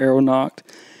another arrow knocked.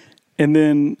 And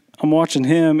then I'm watching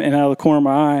him, and out of the corner of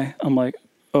my eye, I'm like,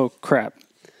 oh, crap.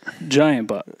 Giant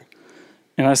buck.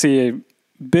 And I see a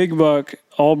big buck,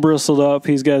 all bristled up.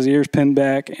 He's got his ears pinned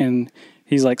back, and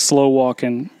he's like slow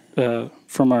walking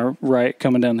from our right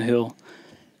coming down the hill.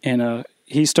 And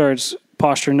he starts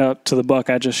posturing up to the buck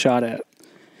I just shot at.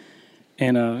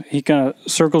 And he kind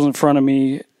of circles in front of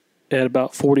me at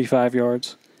about 45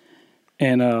 yards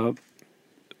and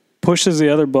pushes the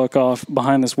other buck off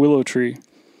behind this willow tree.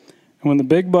 And when the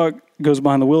big buck goes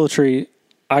behind the willow tree,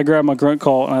 I grab my grunt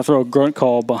call and I throw a grunt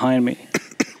call behind me.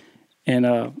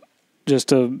 And just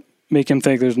to make him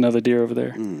think there's another deer over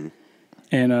there. Mm.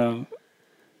 And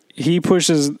he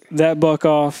pushes that buck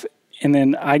off, and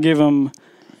then I give him,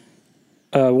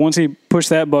 once he pushed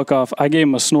that buck off, I gave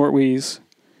him a snort wheeze.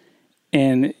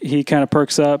 And he kind of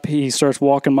perks up. He starts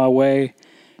walking my way,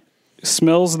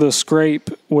 smells the scrape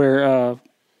where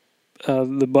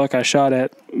the buck I shot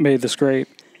at made the scrape.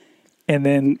 And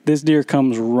then this deer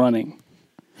comes running,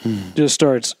 just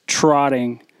starts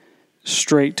trotting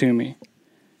straight to me.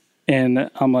 And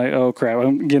I'm like, oh, crap.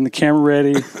 I'm getting the camera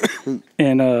ready.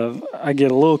 And I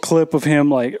get a little clip of him,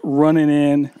 like, running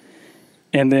in.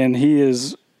 And then he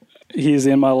is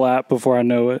in my lap before I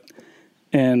know it.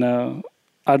 And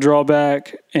I draw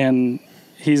back, and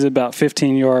he's about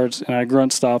 15 yards, and I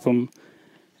grunt stop him.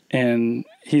 And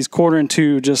he's quartering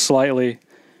to just slightly,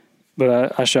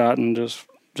 but I shot and just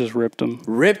ripped him.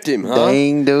 Ripped him, huh?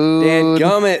 Dang, dude.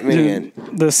 Dadgummit, man.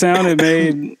 Dude, the sound it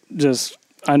made, just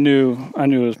I knew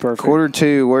it was perfect. Quarter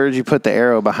 2, where did you put the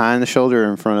arrow? Behind the shoulder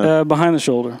or in front of? Behind the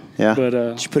shoulder. Yeah. But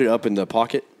Did you put it up in the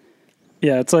pocket?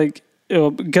 yeah, it's like,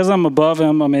 because I'm above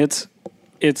him. I mean,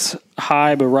 it's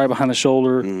high, but right behind the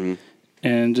shoulder,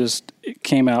 and just it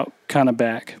came out kind of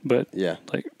back. But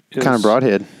like kind of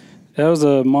broadhead. That was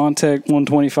a Montec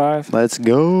 125. Let's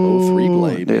go. Oh,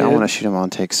 3-blade. Dude, I want to shoot a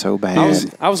Montec so bad.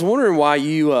 I was wondering why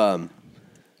you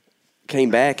came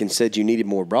back and said you needed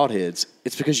more broadheads.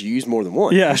 It's because you used more than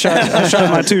one. Yeah, I shot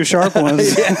my 2 sharp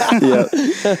ones.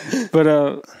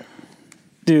 But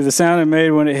dude, the sound it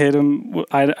made when it hit him,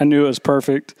 I knew it was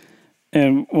perfect.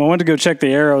 And when I went to go check the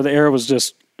arrow was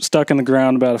just stuck in the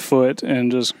ground about a foot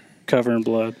and just covered in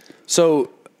blood.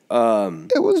 So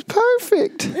it was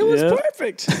perfect. It was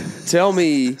perfect. Tell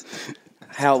me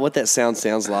what that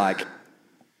sounds like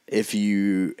if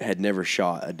you had never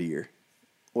shot a deer.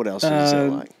 What else does it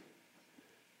sound like?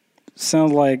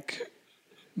 Sounds like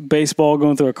baseball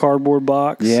going through a cardboard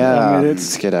box. Yeah,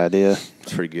 it's a good idea.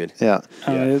 It's pretty good. Yeah.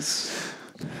 I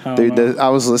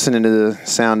was listening to the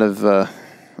sound of,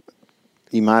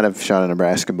 you might have shot a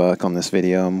Nebraska buck on this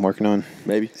video I'm working on.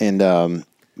 Maybe. And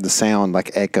the sound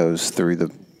like echoes through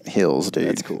the hills, dude.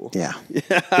 That's cool. Yeah.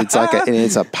 It's like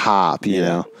it's a pop, you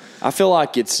know. I feel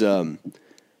like it's, the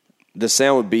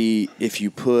sound would be if you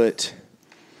put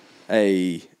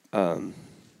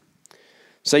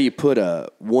say you put a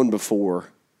 1x4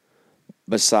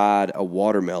 beside a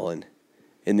watermelon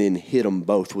and then hit them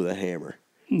both with a hammer.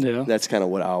 Yeah. That's kind of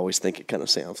what I always think it kind of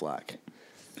sounds like.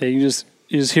 Yeah, you just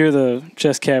hear the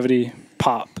chest cavity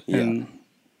pop, and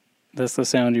that's the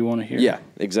sound you want to hear. Yeah,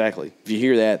 exactly. If you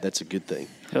hear that, that's a good thing.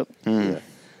 Yep. Yeah.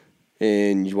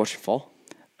 And you watch him fall?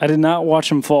 I did not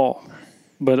watch him fall,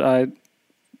 but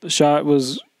the shot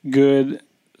was good,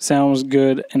 sound was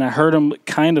good, and I heard him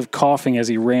kind of coughing as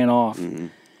he ran off,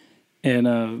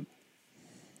 and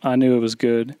I knew it was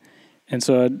good. And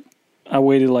so I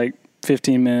waited like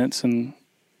 15 minutes and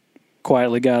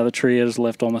quietly got out of the tree. I just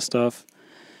left all my stuff.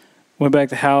 Went back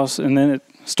to the house, and then it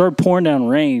started pouring down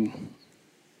rain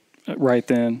right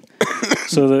then.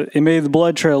 So it made the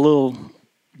blood trail a little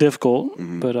difficult,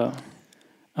 but I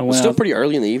went was it still out. pretty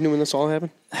early in the evening when this all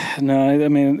happened? No, I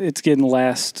mean, it's getting the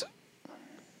last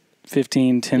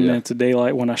 10 minutes of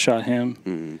daylight when I shot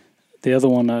him. The other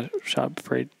one I shot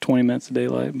for 20 minutes of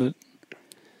daylight, but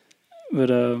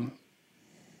the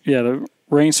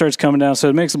rain starts coming down, so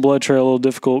it makes the blood trail a little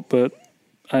difficult, but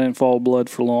I didn't follow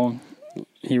blood for long.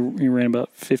 He ran about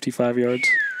 55 yards.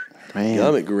 Man.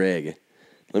 I'm at Greg.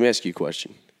 Let me ask you a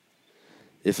question.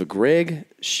 If a Greg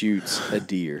shoots a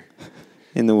deer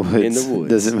in the woods,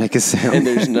 does it make a sound? And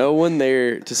there's no one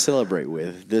there to celebrate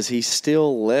with, does he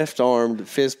still left-armed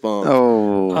fist bump?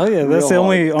 Oh yeah, that's the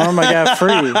only arm I got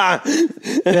free.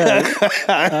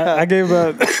 I gave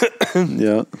about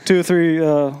 2 or 3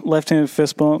 left-handed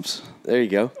fist bumps. There you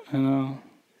go. And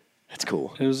that's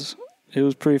cool. It was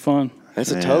pretty fun. That's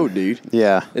a toad, dude.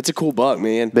 Yeah, it's a cool buck,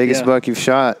 man. Biggest buck you've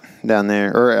shot down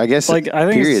there, or I guess I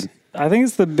think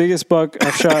it's the biggest buck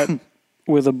I've shot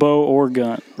with a bow or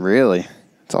gun. Really,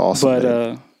 it's awesome.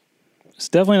 But it's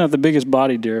definitely not the biggest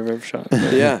body deer I've ever shot.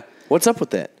 Yeah, what's up with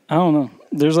that? I don't know.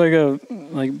 There's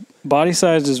body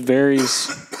size just varies.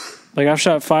 Like I've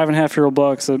shot 5.5-year-old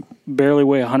bucks that barely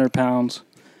weigh 100 pounds,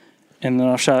 and then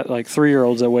I've shot like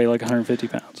 3-year-olds that weigh like 150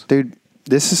 pounds. Dude,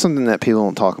 this is something that people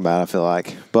don't talk about, I feel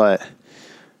like. But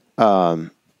so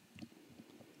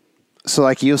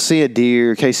like you'll see a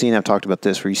deer, Casey and I've talked about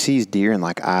this, where you see these deer in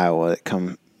like Iowa that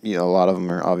come, a lot of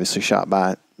them are obviously shot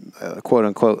by quote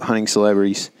unquote hunting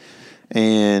celebrities,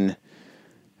 and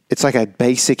it's like a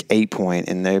basic 8-point,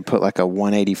 and they put like a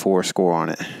 184 score on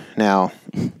it. Now,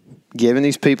 giving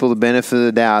these people the benefit of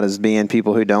the doubt as being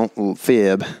people who don't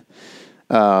fib,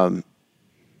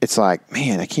 it's like,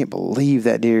 man, I can't believe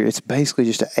that deer. It's basically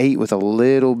just an 8 with a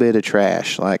little bit of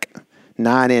trash, like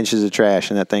 9 inches of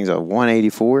trash, and that thing's a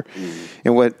 184.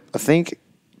 And what I think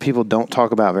people don't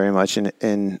talk about very much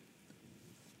and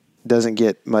doesn't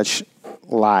get much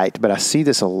light, but I see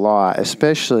this a lot,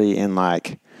 especially in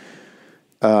like,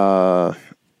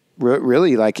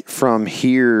 really like from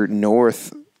here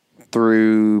north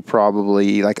through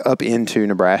probably like up into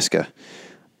Nebraska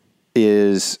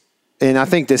is. And I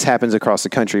think this happens across the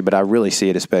country, but I really see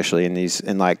it especially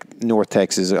in like North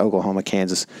Texas, Oklahoma,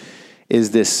 Kansas,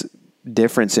 is this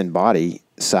difference in body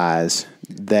size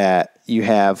that you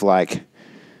have, like,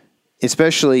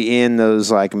 especially in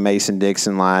those like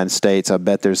Mason-Dixon line states. I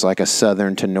bet there's like a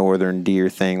southern to northern deer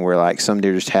thing where like some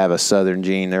deer just have a southern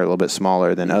gene. They're a little bit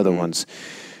smaller than other ones.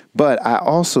 But I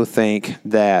also think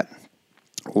that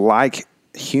like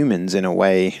humans in a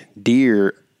way,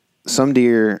 some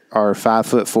deer are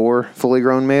 5'4" fully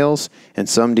grown males, and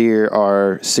some deer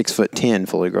are 6'10"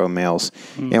 fully grown males.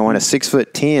 And when a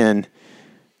 6'10",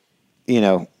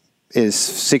 is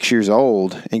 6 years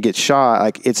old and gets shot,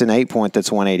 like it's an 8-point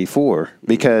that's 184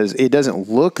 because it doesn't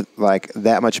look like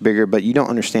that much bigger, but you don't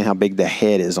understand how big the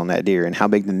head is on that deer and how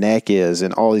big the neck is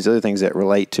and all these other things that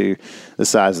relate to the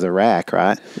size of the rack,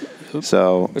 right?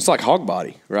 So it's like hog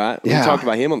body, right? Yeah. We talked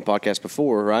about him on the podcast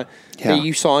before, right? Yeah. Hey,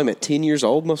 you saw him at 10 years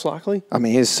old, most likely? I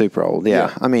mean, he's super old. Yeah.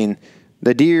 Yeah. I mean,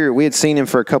 the deer, we had seen him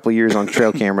for a couple of years on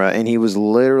trail camera, and he was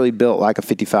literally built like a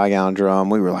 55-gallon drum.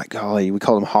 We were like, golly, we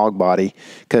called him hog body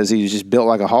because he was just built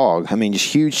like a hog. I mean, just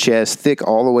huge chest, thick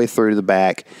all the way through to the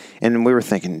back. And we were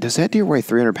thinking, does that deer weigh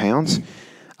 300 pounds?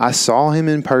 I saw him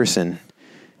in person,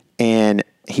 and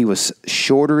he was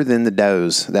shorter than the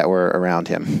does that were around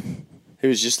him. He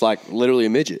was just like literally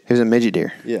a midget. He was a midget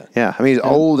deer. Yeah. Yeah. I mean, he's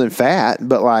old and fat,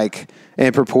 but like,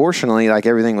 and proportionally, like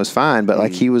everything was fine, but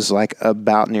like he was like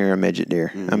about near a midget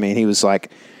deer. I mean, he was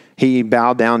like, he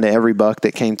bowed down to every buck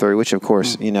that came through, which of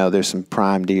course, you know, there's some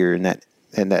prime deer in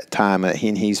that time.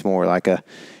 And he's more like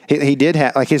he did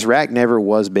have, like his rack never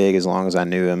was big as long as I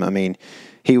knew him. I mean,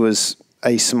 he was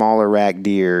a smaller rack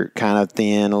deer, kind of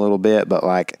thin a little bit, but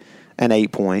like an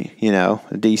 8-point, you know,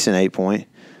 a decent 8-point.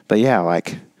 But yeah,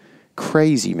 like,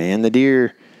 crazy, man. The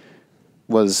deer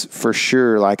was for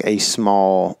sure like a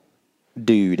small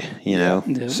dude, you know.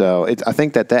 Yeah. So I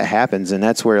think that happens, and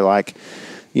that's where, like,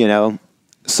 you know,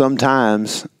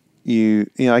 sometimes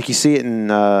you know, like you see it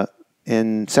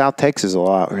in South Texas a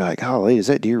lot. We're like, oh, does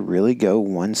that deer really go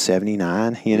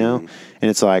 179? You know, and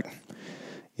it's like,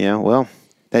 you know, well,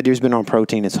 that deer's been on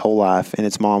protein its whole life, and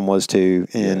its mom was too,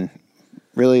 and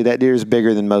really, that deer is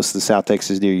bigger than most of the South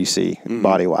Texas deer you see,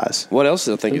 body-wise. What else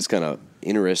I think is kind of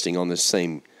interesting on this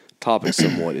same topic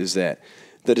somewhat is that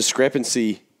the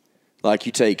discrepancy, like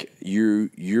you take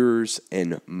yours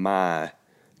and my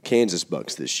Kansas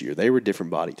bucks this year, they were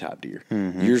different body type deer.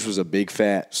 Yours was a big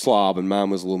fat slob and mine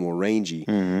was a little more rangy,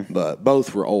 but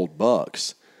both were old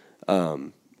bucks.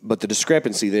 But the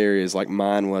discrepancy there is like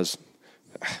mine was,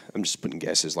 I'm just putting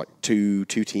guesses, like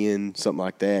 210, something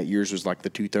like that. Yours was like the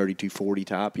 230, 240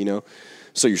 type, you know?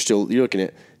 So you're looking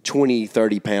at 20,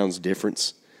 30 pounds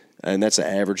difference, and that's an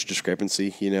average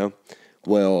discrepancy, you know?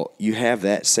 Well, you have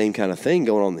that same kind of thing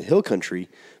going on in the hill country,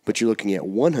 but you're looking at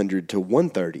 100 to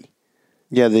 130.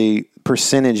 Yeah, the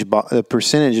percentage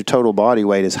of total body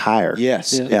weight is higher.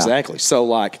 Yes, Yeah. exactly. So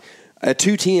like a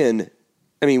 210,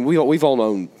 I mean, we've all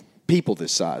known people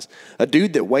this size. A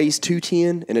dude that weighs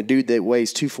 210 and a dude that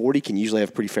weighs 240 can usually have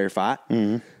a pretty fair fight.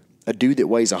 A dude that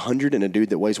weighs 100 and a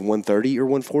dude that weighs 130 or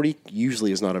 140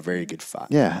 usually is not a very good fight.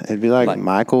 Yeah, it'd be like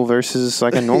Michael versus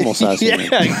like a normal size Yeah,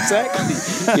 human.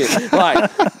 exactly.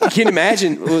 Like, you can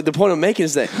imagine, the point I'm making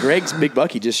is that Greg's big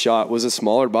buck he just shot was a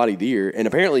smaller body deer and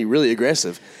apparently really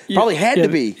aggressive. Probably had to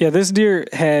be. Yeah, this deer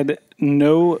had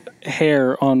no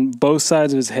hair on both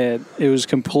sides of his head. It was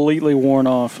completely worn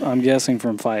off, I'm guessing,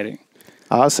 from fighting.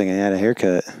 I was thinking he had a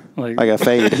haircut, Like a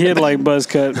fade. He had like buzz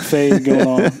cut fade going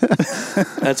on.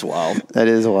 That's wild. That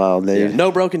is wild, dude. Yeah.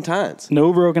 No broken tines.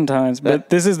 No broken tines. But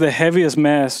this is the heaviest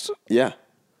masked Yeah.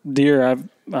 deer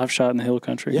I've shot in the hill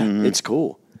country. Yeah, it's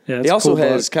cool. Yeah, it's he also cool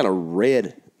has kind of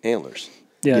red antlers.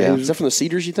 Yeah, Yeah. Is that from the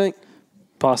cedars, you think?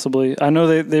 possibly. I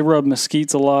know they rub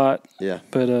mesquites a lot. Yeah.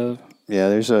 But Yeah,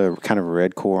 there's a kind of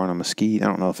red core on a mesquite. I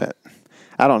don't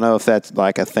know if that's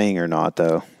like a thing or not,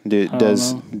 though.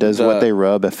 Does what they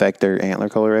rub affect their antler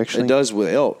color, actually? It does with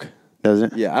elk. Does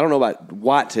it? Yeah, I don't know about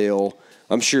whitetail.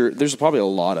 I'm sure there's probably a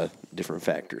lot of different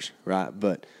factors, right?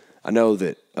 But I know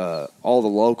that all the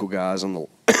local guys on the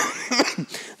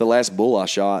the last bull I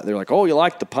shot, they're like, "Oh, you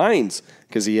like the pines?"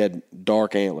 Because he had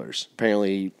dark antlers.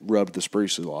 Apparently, he rubbed the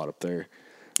spruce a lot up there.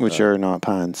 Which are not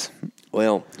pines.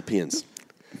 Well, depends.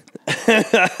 I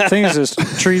think it's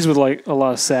just trees with like a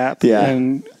lot of sap. Yeah.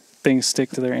 And things stick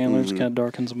to their antlers, kind of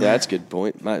darkens them. Yeah, that's a good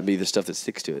point. Might be the stuff that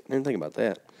sticks to it. I didn't think about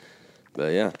that.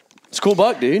 But yeah, it's a cool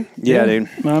buck, dude. Yeah, dude.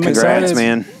 I'm Congrats, excited.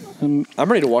 man. I'm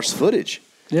ready to watch the footage.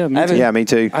 Yeah, Yeah, me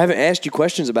too. I haven't asked you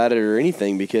questions about it or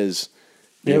anything because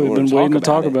Yeah, we we've wanna been waiting to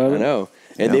talk it. about it. I know.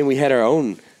 And then we had our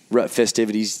own rut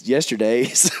festivities yesterday,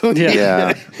 so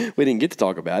Yeah. we didn't get to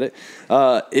talk about it.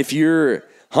 If you're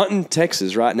hunting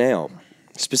Texas right now,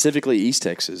 specifically East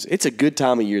Texas, it's a good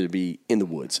time of year to be in the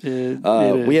woods. It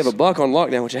We is. have a buck on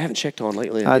lockdown, which I haven't checked on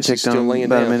lately. I guess he's checked on laying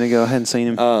about down. a minute ago. I hadn't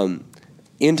seen him.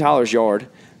 In Tyler's yard.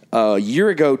 A year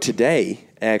ago today,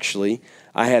 actually,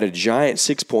 I had a giant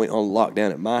 6-point on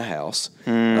lockdown at my house.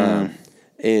 And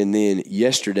then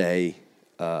yesterday,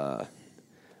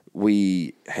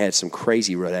 we had some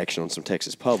crazy rut action on some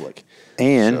Texas public.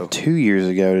 And So, 2 years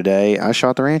ago today, I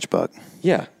shot the ranch buck.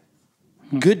 yeah.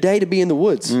 Good day to be in the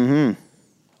woods. Mm-hmm.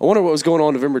 I wonder what was going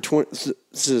on November 20.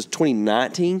 This is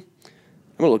 2019.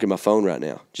 going to look at my phone right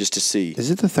now just to see. Is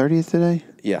it the 30th today?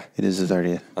 Yeah. It is the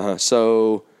 30th.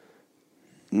 So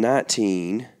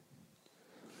 19.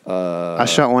 I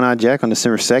shot One-Eyed Jack on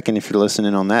December 2nd, if you're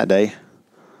listening on that day.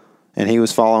 And he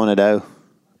was following a doe.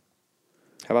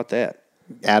 How about that?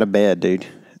 Out of bed, dude.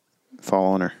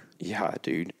 Following her. Yeah,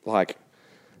 dude. Like,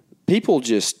 people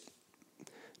just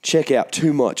check out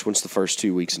too much once the first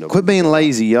 2 weeks in November. Quit being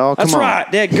lazy, y'all. Come That's on. right.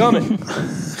 Dadgummit.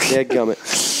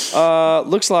 Dadgummit.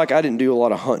 Looks like I didn't do a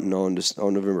lot of hunting on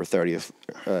November 30th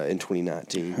in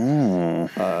 2019.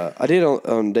 I did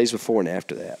on days before and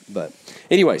after that. But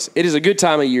anyways, it is a good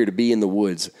time of year to be in the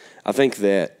woods. I think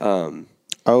that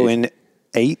in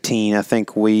 18, I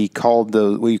think we called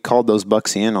those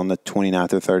bucks in on the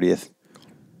 29th or 30th.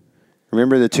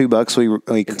 Remember the 2 bucks we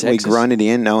grunted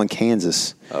in? No, in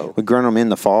Kansas. Oh. We grunted them in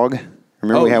the fog.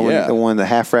 Remember we had the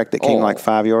half rack that came like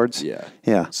 5 yards? Yeah.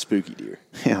 Yeah. Spooky deer.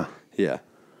 Yeah. Yeah.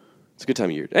 It's a good time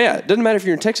of year. Yeah, it doesn't matter if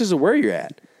you're in Texas or where you're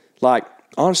at. Like,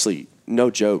 honestly,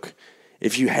 no joke.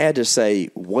 If you had to say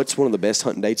what's one of the best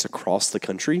hunting dates across the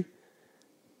country,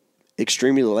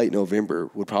 extremely late November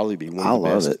would probably be one of the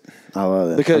best. I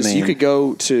love it. Because you could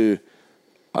go to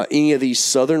any of these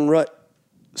southern rut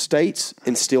states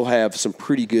and still have some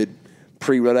pretty good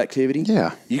pre-rut activity.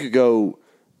 Yeah. You could go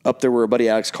up there where our buddy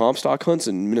Alex Comstock hunts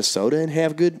in Minnesota and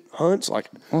have good hunts. Like,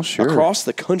 sure. Across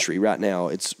the country right now,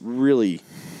 it's really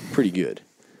pretty good.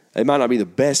 It might not be the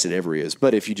best it ever is,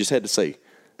 but if you just had to say,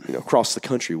 across the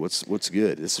country, what's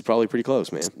good? This is probably pretty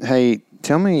close, man. Hey,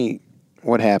 tell me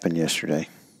what happened yesterday.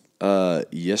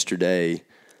 Yesterday,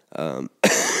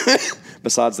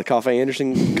 besides the Coffee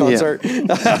Anderson concert.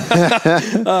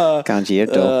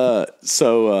 Concierto.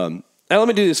 Now let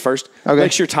me do this first. Okay.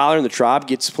 Make sure Tyler and the Tribe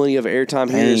gets plenty of airtime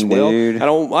here as well. Dude. I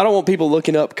don't want people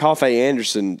looking up Coffee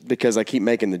Anderson because I keep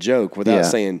making the joke without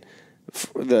saying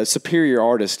the superior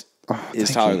artist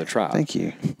is Tyler and the Tribe. Thank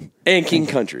you. And King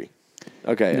Country.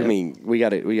 Okay, I mean we got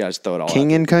to throw it all.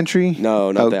 King out. and Country?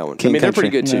 No, not that one. King they're Country. pretty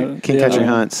good too. No. King Country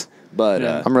Hunts. But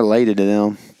I'm related to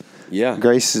them. yeah,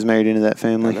 Grace is married into that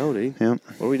family. I know, dude. Yep.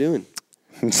 What are we doing?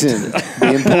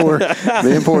 Being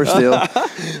poor still.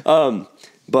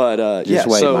 But Just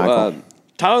wait, Michael.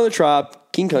 Tyler and the Tribe,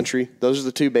 King Country, those are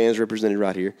the 2 bands represented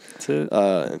right here. That's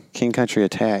it. King Country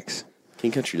attacks.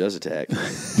 King Country does attack.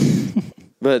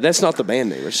 But that's not the band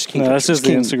name. It's just King No, Country. that's just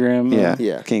the Instagram. Yeah.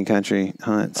 Yeah. King Country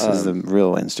Hunts is the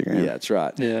real Instagram. Yeah, that's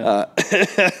right. Yeah.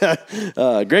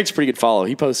 Greg's a pretty good follow.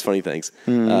 He posts funny things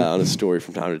on his story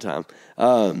from time to time.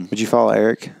 Would you follow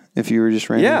Eric if you were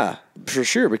just random? Yeah, for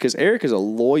sure, because Eric is a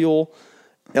loyal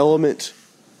Element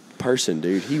person,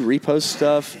 dude. He reposts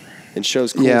stuff and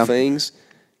shows cool things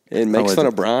and makes fun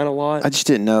of Brian a lot. I just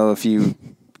didn't know if you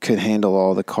could handle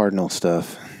all the Cardinal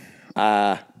stuff.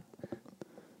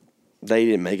 They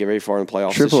didn't make it very far in the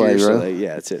playoffs Triple this year, A, bro. so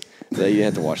that's it. You didn't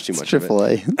have to watch too much Triple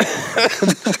of it.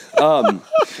 A.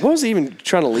 What was he even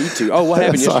trying to lead to? Oh, what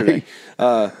happened yesterday?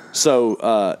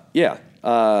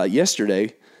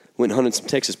 Yesterday went hunting some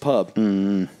Texas pub,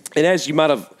 and as you might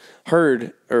have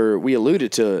heard, or we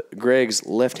alluded to, Greg's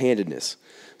left-handedness.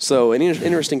 So an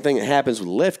interesting thing that happens with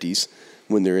lefties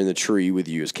when they're in the tree with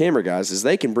you as camera guys is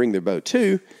they can bring their bow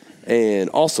too, and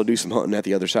also do some hunting at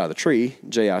the other side of the tree.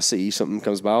 JIC, something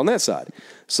comes by on that side.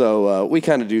 So we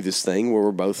kind of do this thing where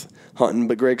we're both hunting,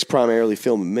 but Greg's primarily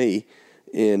filming me.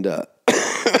 And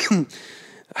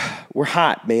we're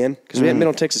hot, man, because we haven't been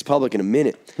on Texas Public in a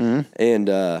minute. And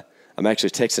I'm actually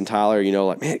texting Tyler,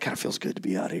 like, man, it kind of feels good to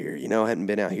be out here. I hadn't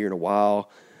been out here in a while.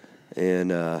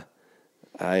 And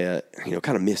I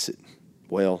kind of miss it.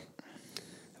 Well,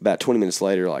 about 20 minutes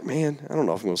later, like, man, I don't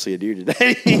know if I'm going to see a deer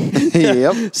today.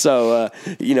 Yep. So,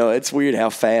 it's weird how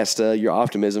fast your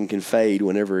optimism can fade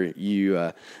whenever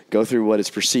you go through what is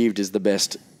perceived as the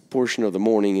best portion of the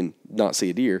morning and not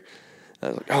see a deer. I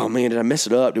was like, oh, man, did I mess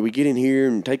it up? Did we get in here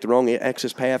and take the wrong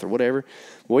access path or whatever?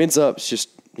 Well, ends up it's just,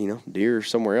 deer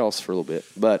somewhere else for a little bit.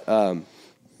 But I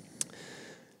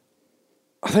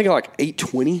think at like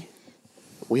 8:20,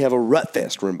 we have a rut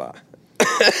fest run by.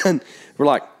 And we're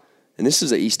like, and this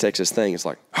is an East Texas thing. It's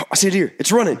like, oh, I see a deer.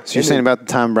 It's running. So you're saying about the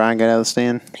time Brian got out of the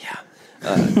stand? Yeah.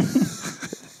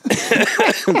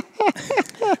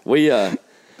 We,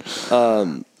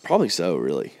 probably so,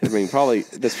 really. I mean,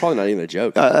 that's probably not even a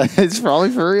joke. It's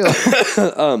probably for real.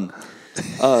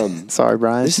 Sorry,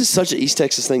 Brian. This is such an East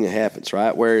Texas thing that happens,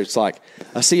 right? Where it's like,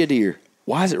 I see a deer.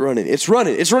 Why is it running? It's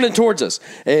running. It's running towards us.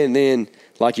 And then,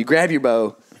 like, you grab your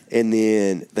bow, and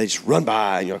then they just run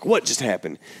by, and you're like, what just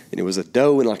happened? And it was a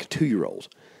doe and like a 2-year-old.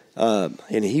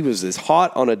 And he was as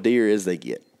hot on a deer as they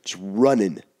get. Just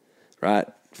running, right?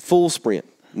 Full sprint.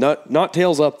 Not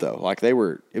tails up, though. Like, it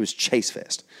was chase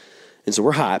fest. And so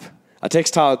we're hype. I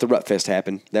text Tyler that the Rut Fest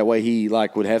happened. That way he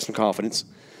would have some confidence.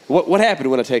 What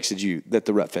happened when I texted you that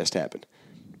the Rut Fest happened?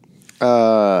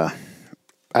 I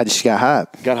just got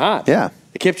hyped. Got hyped. Yeah.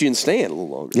 It kept you in the stand a little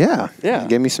longer. Yeah. Yeah. It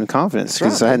gave me some confidence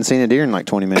because right, I hadn't seen a deer in like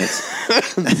 20 minutes.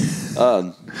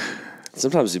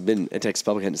 Sometimes you've been at Texas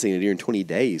Public, hadn't seen a deer in 20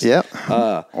 days. Yep.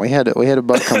 We had a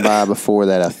buck come by before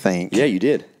that, I think. Yeah, you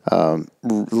did.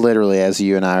 Literally, as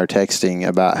you and I are texting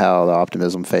about how the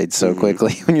optimism fades so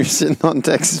quickly when you're sitting on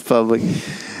Texas Public.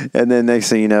 And then next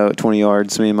thing you know, at 20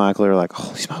 yards, me and Michael are like,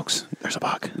 holy smokes, there's a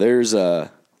buck. There's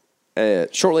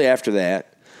shortly after that,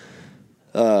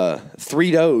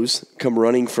 3 does come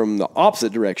running from the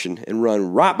opposite direction and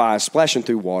run right by us, splashing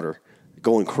through water,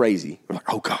 going crazy. We're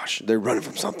like, oh gosh, they're running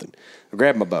from something. I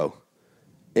grab my bow,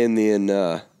 and then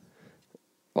I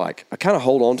kind of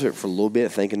hold on to it for a little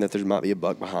bit, thinking that there might be a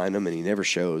buck behind him, and he never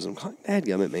shows. I'm like,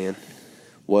 dadgummit, man.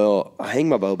 Well, I hang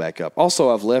my bow back up.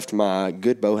 Also, I've left my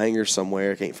good bow hanger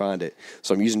somewhere. I can't find it,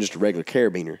 so I'm using just a regular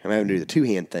carabiner. I'm having to do the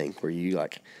 2-hand thing where you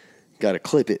got to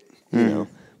clip it, you know,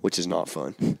 which is not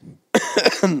fun.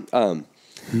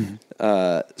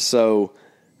 So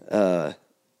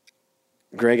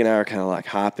Greg and I are kind of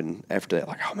hyping after that,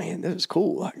 oh man, this is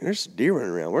cool. There's deer running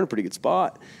around. We're in a pretty good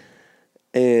spot.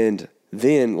 And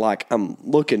then I'm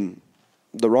looking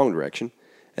the wrong direction,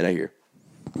 and I hear,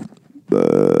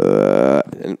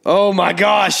 and oh my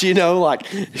gosh,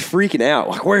 freaking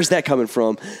out. Where's that coming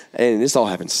from? And this all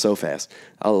happens so fast.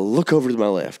 I'll look over to my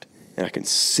left, and I can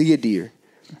see a deer.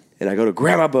 And I go to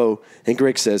grab my bow, and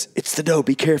Greg says, it's the doe,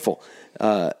 be careful.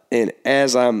 And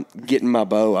as I'm getting my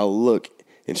bow, I look,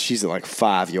 and she's at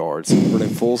 5 yards, running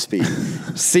full speed.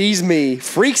 Sees me,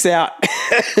 freaks out,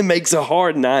 and makes a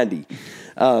hard 90.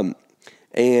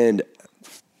 And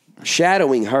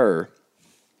shadowing her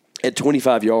at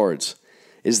 25 yards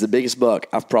is the biggest buck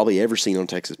I've probably ever seen on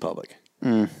Texas Public.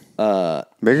 Bigger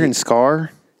than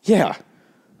Scar? Yeah.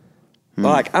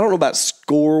 I don't know about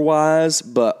score-wise,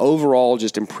 but overall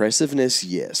just impressiveness,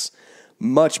 yes.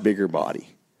 Much bigger body.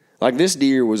 This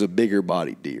deer was a bigger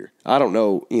bodied deer. I don't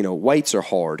know, weights are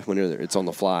hard when it's on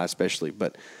the fly especially,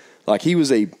 but he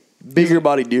was a bigger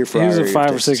bodied deer for He was our a area 5 of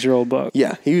or Texas. 6 year old buck.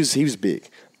 Yeah, he was big.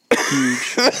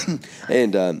 Huge.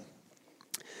 And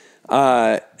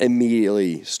I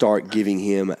immediately start giving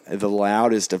him the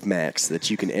loudest of macks that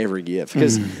you can ever give.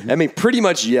 Because, pretty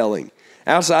much yelling.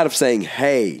 Outside of saying,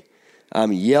 hey,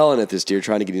 I'm yelling at this deer,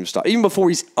 trying to get him to stop. Even before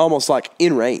he's almost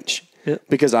in range. Yep.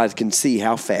 Because I can see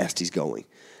how fast he's going.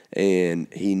 And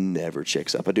he never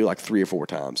checks up. I do 3 or 4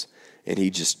 times. And he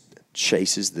just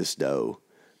chases this doe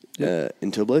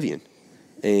into oblivion.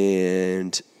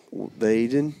 And they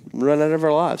didn't run out of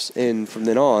our lives. And from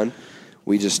then on,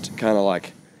 we just kind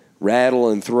of rattle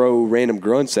and throw random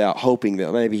grunts out, hoping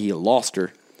that maybe he lost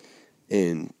her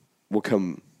and will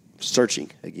come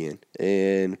searching again.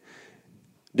 And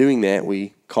doing that,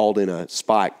 we called in a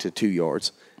spike to 2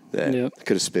 yards that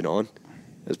could have spit on.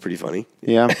 That was pretty funny.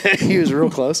 Yeah. He was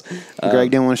real close. Greg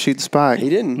didn't want to shoot the spike. He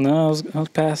didn't. No, I was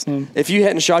passing him. If you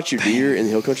hadn't shot your deer in the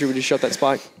hill country, would you shot that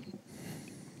spike?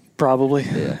 Probably.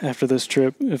 Yeah. After this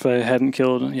trip, if I hadn't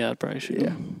killed him, I'd probably shoot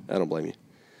him. I don't blame you.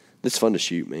 It's fun to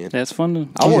shoot, man. That's fun to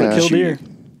I want to kill shoot deer.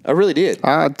 I really did.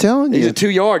 I'm telling He's you. at 2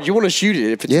 yards. You want to shoot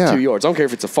it if it's at 2 yards. I don't care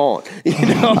if it's a fawn. I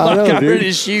know, I'm dude. ready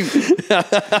to shoot.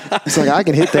 It's I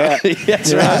can hit that.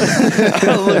 That's right.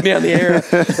 I look down the air.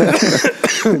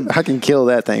 I can kill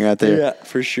that thing right there. Yeah,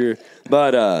 for sure.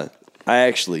 But I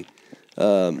actually,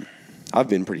 I've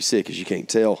been pretty sick, as you can't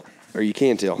tell. Or you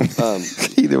can tell.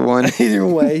 Either one. Either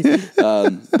way.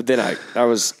 But then I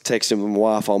was texting with my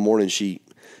wife all morning. She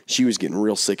was getting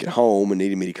real sick at home and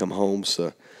needed me to come home.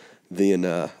 So then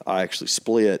I actually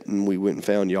split, and we went and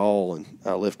found y'all, and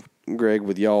I left Greg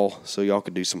with y'all so y'all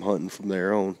could do some hunting from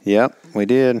there on. Yep, we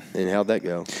did. And how'd that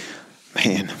go?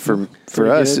 Man, for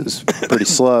us, it was pretty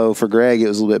slow. For Greg, it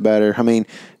was a little bit better.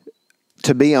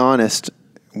 To be honest,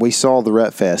 we saw the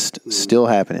Rut Fest still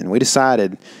happening. We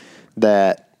decided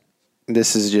that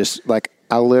this is just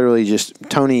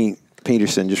Tony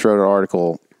Peterson just wrote an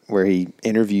article where he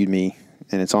interviewed me,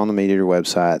 and it's on the Meat Eater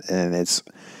website, and it's,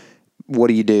 what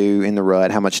do you do in the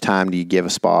rut? How much time do you give a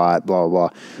spot? Blah, blah,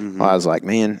 blah. Mm-hmm. Well, I was like,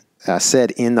 man, I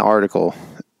said in the article,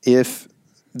 if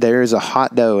there's a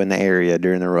hot doe in the area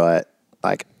during the rut,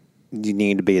 you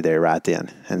need to be there right then.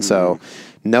 And so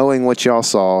knowing what y'all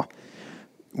saw,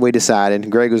 we decided,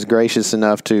 Greg was gracious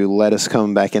enough to let us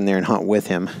come back in there and hunt with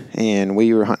him. And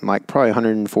we were hunting probably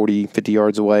 140, 50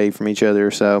 yards away from each other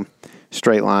or so,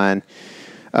 straight line.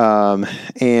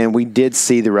 And we did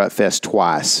see the Rut Fest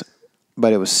twice,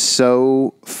 but it was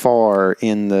so far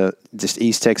in the just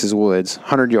East Texas woods,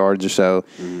 100 yards or so,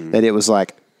 that it was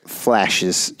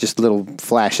flashes, just little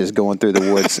flashes going through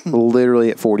the woods, literally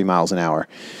at 40 miles an hour.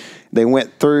 They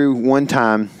went through one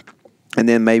time, and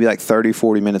then maybe like 30,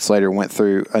 40 minutes later went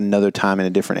through another time in a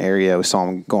different area. We saw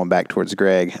them going back towards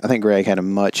Greg. I think Greg had a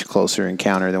much closer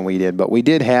encounter than we did, but we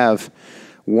did have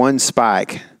one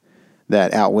spike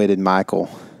that outwitted Michael.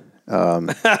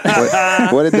 What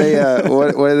did they?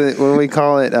 What do we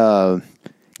call it?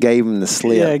 Gave him the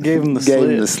slip. Yeah, gave him the gave slip.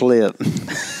 him the slip.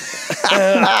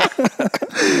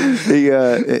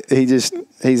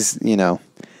 He's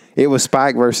it was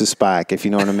Spike versus Spike, if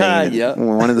you know what I mean. Yep.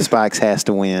 One of the Spikes has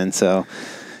to win. So,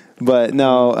 but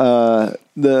no,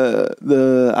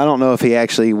 the I don't know if he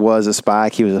actually was a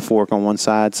Spike. He was a fork on one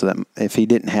side, so that if he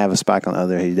didn't have a Spike on the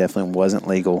other, he definitely wasn't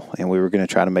legal. And we were going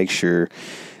to try to make sure.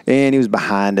 And he was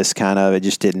behind us, kind of. It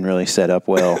just didn't really set up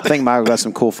well. I think Michael got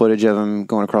some cool footage of him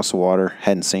going across the water.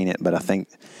 Hadn't seen it, but I think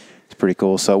it's pretty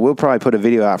cool. So we'll probably put a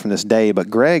video out from this day. But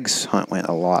Greg's hunt went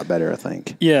a lot better, I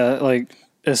think. Yeah, like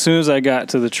as soon as I got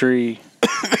to the tree,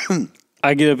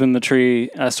 I get up in the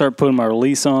tree. I start putting my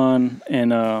release on and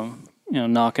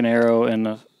knock an arrow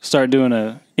and start doing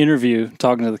a interview,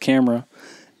 talking to the camera,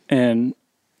 and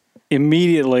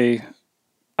immediately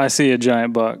I see a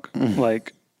giant buck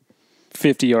like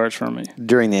 50 yards from me.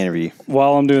 During the interview.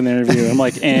 While I'm doing the interview, I'm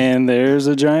like, and there's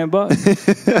a giant buck.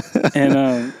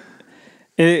 And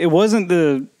it wasn't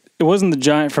the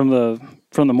giant from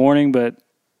the morning, but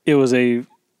it was a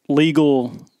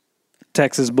legal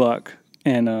Texas buck,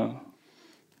 and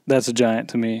that's a giant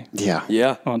to me.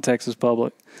 Yeah. On Texas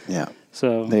public. Yeah.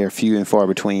 So they are few and far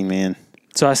between, man.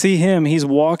 So I see him. He's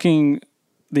walking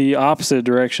the opposite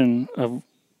direction of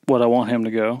what I want him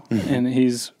to go, and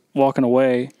he's walking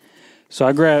away. So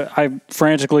I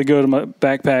frantically go to my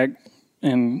backpack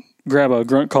and grab a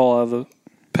grunt call out of the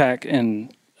pack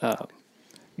and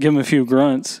give him a few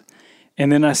grunts.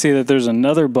 And then I see that there's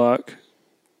another buck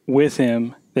with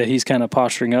him that he's kind of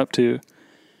posturing up to.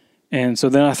 And so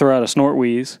then I throw out a snort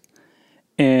wheeze,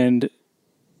 and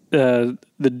the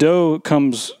doe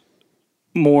comes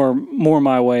more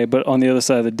my way, but on the other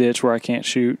side of the ditch where I can't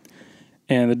shoot.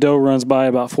 And the doe runs by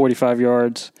about 45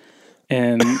 yards.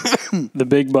 And the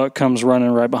big buck comes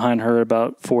running right behind her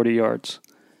about 40 yards.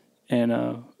 And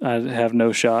I have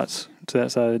no shots to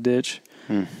that side of the ditch.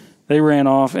 They ran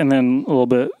off, and then a little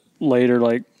bit later,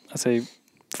 like I say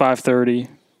 5:30,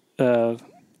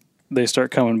 they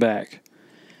start coming back.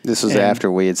 This was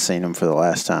after we had seen them for the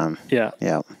last time. Yeah.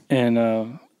 Yeah.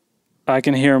 And I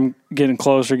can hear them getting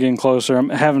closer. I'm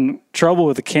having trouble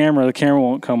with the camera. The camera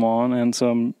won't come on, and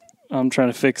so I'm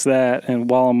trying to fix that. And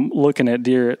while I'm looking at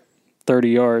deer at 30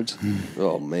 yards.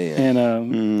 Oh, man.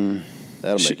 And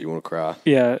that'll make you want to cry.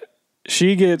 Yeah.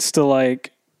 She gets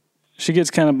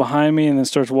kind of behind me and then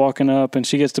starts walking up, and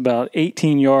she gets to about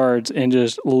 18 yards and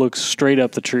just looks straight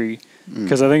up the tree.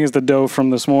 Because I think it's the doe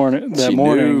from this morning.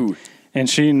 Knew. And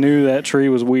she knew that tree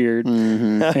was weird.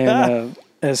 And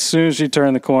as soon as she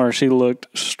turned the corner, she looked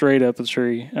straight up the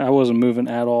tree. I wasn't moving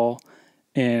at all.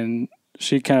 And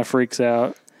she kind of freaks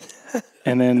out.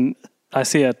 And then I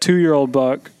see a 2-year-old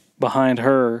buck behind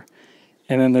her,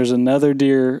 and then there's another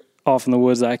deer off in the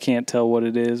woods that I can't tell what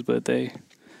it is, but they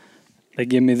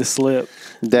give me the slip.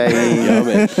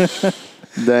 Dang.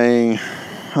 Dang.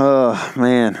 Oh,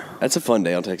 man. That's a fun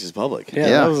day on Texas Public. Yeah.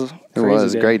 That was it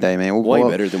was a great day, man. Way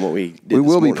better than what we did. We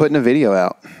will morning. be putting a video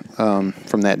out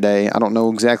from that day. I don't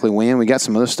know exactly when. We got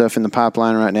some other stuff in the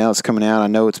pipeline right now. It's coming out. I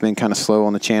know it's been kind of slow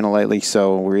on the channel lately,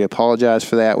 so we apologize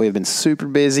for that. We've been super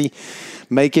busy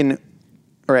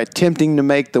attempting to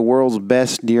make the world's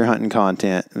best deer hunting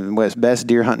content, best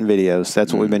deer hunting videos.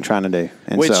 That's what we've been trying to do.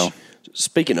 And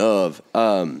speaking of,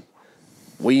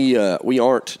 we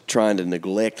aren't trying to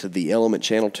neglect the Element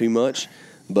channel too much,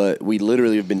 but we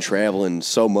literally have been traveling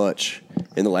so much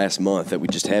in the last month that we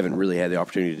just haven't really had the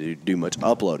opportunity to do much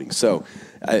uploading. So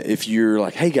if you're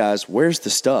like, hey guys, where's the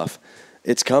stuff?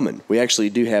 It's coming. We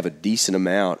actually do have a decent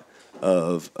amount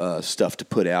of stuff to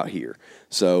put out here.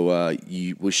 So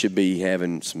we should be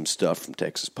having some stuff from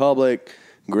Texas Public.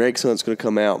 Greg's Hunt's going to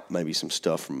come out. Maybe some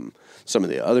stuff from some of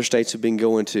the other states we've been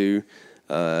going to.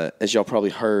 As y'all probably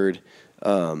heard,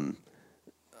 Eric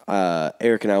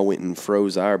and I went and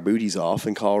froze our booties off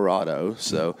in Colorado.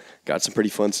 So got some pretty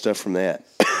fun stuff from that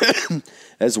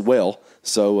as well.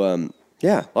 So,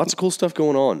 lots of cool stuff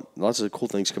going on. Lots of cool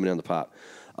things coming down the pipe.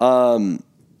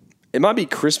 It might be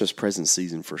Christmas present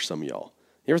season for some of y'all.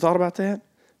 You ever thought about that?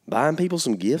 Buying people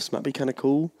some gifts might be kind of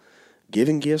cool.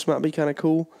 Giving gifts might be kind of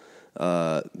cool.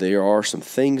 There are some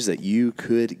things that you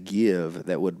could give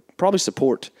that would probably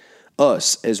support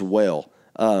us as well.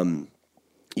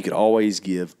 you could always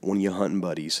give one of your hunting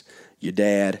buddies, your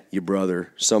dad, your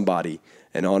brother, somebody,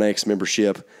 an OnX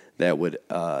membership. That would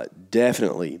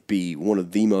definitely be one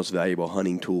of the most valuable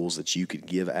hunting tools that you could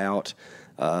give out.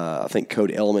 I think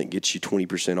code ELEMENT gets you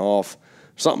 20% off,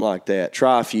 something like that.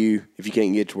 Try a few. If you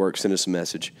can't get to work, send us a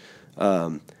message.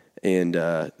 And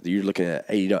you're looking at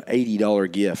an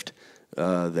 $80 gift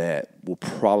that will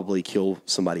probably kill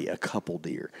somebody a couple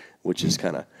deer, which is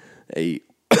kind of a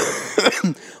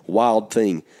wild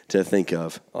thing to think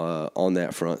of on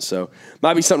that front. So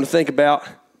might be something to think about.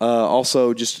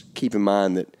 Also, just keep in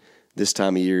mind that this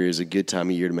time of year is a good time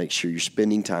of year to make sure you're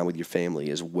spending time with your family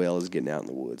as well as getting out in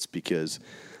the woods, because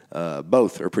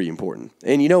both are pretty important.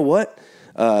 And you know what?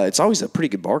 It's always a pretty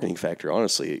good bargaining factor,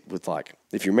 honestly, with like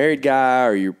if you're a married guy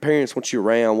or your parents want you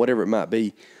around, whatever it might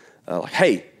be, like,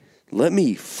 hey, let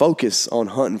me focus on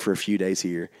hunting for a few days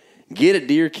here, get a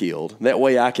deer killed. That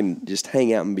way I can just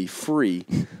hang out and be free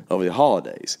over the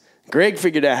holidays. Greg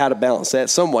figured out how to balance that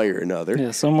some way or another.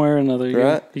 Yeah, some way or another.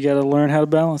 Right? You got to learn how to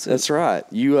balance it. That's right.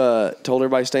 You told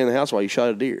everybody to stay in the house while you shot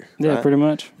a deer. Yeah, right? pretty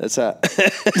much. That's how,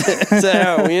 that's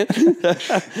how it went.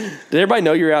 Did everybody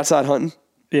know you were outside hunting?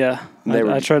 Yeah,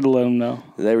 I tried to let them know.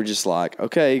 They were just like,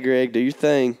 okay, Greg, do your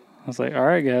thing. I was like, all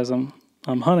right, guys, I'm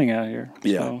hunting out here.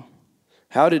 Yeah. So.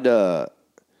 How's the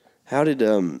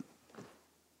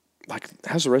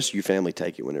rest of your family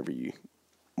take it whenever you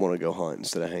want to go hunt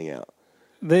instead of hang out?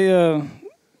 They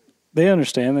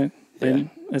understand it.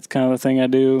 It's kind of the thing I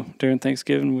do during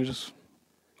Thanksgiving.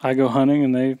 I go hunting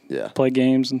and they play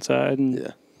games inside,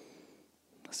 and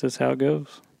that's just how it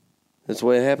goes. That's the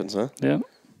way it happens, huh? Yeah.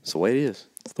 It's the way it is.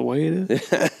 It's the way it is.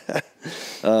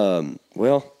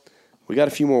 Well, we got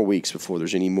a few more weeks before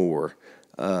there's any more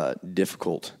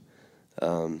difficult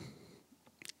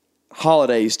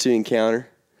holidays to encounter.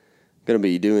 Going to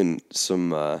be doing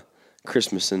some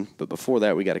Christmasing, but before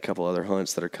that, we got a couple other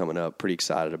hunts that are coming up. Pretty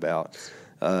excited about.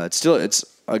 It's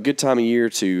a good time of year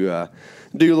to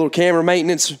do a little camera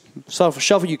maintenance.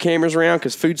 Shuffle your cameras around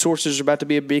because food sources are about to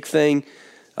be a big thing.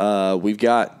 We've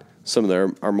got some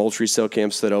of our Moultrie cell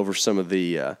cams set over some of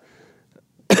the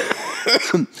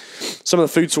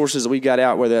food sources that we got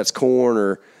out, whether that's corn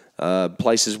or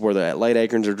places where the late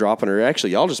acorns are dropping. Or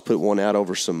actually, y'all just put one out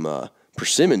over some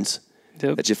persimmons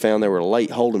that you found. They were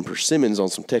late holding persimmons on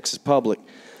some Texas public.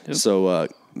 Yep. So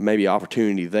maybe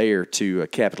opportunity there to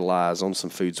capitalize on some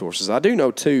food sources. I do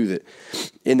know, too, that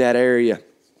in that area,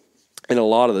 in a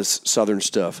lot of this southern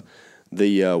stuff,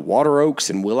 the water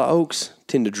oaks and willow oaks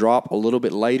tend to drop a little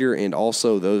bit later, and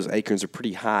also those acorns are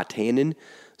pretty high tannin,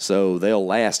 so they'll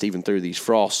last even through these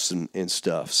frosts and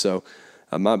stuff. So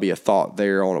might be a thought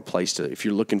there on a place to, if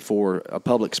you're looking for a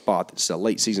public spot that's a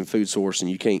late season food source and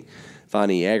you can't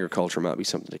find any agriculture, might be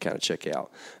something to kind of check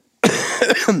out.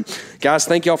 Guys,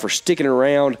 thank y'all for sticking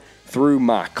around through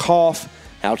my cough,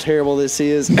 how terrible this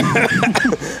is.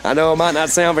 I know it might not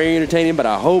sound very entertaining, but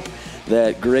I hope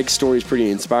that Greg's story is pretty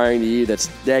inspiring to you. That's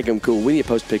daggum cool. We need to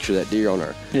post a picture of that deer on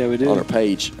our on our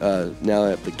page now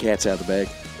that the cat's out of the bag,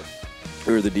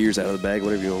 or the deer's out of the bag,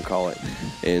 whatever you want to call it,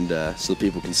 and so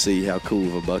people can see how cool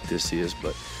of a buck this is.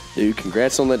 But dude,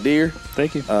 congrats on that deer.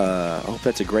 Thank you. I hope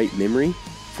that's a great memory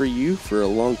for you for a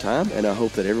long time, and I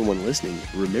hope that everyone listening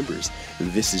remembers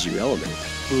this is your element.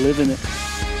 Living it.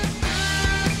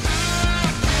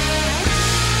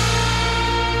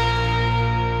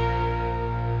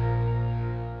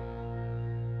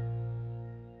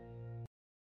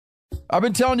 I've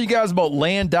been telling you guys about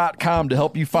Land.com to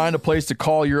help you find a place to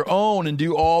call your own and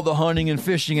do all the hunting and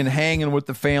fishing and hanging with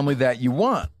the family that you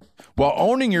want. While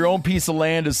owning your own piece of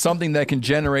land is something that can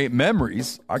generate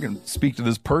memories, I can speak to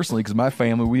this personally because my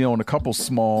family, we own a couple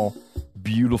small,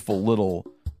 beautiful little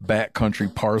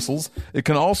backcountry parcels. It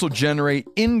can also generate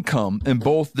income in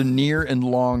both the near and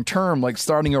long term, like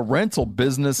starting a rental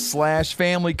business /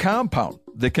 family compound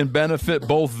that can benefit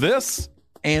both this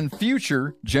and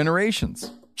future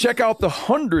generations. Check out the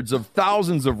hundreds of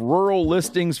thousands of rural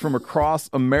listings from across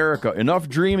America. Enough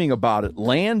dreaming about it.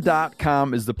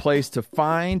 Land.com is the place to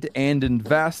find and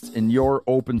invest in your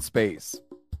open space.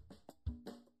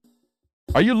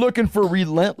 Are you looking for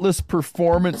relentless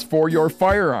performance for your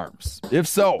firearms? If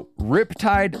so,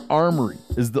 Riptide Armory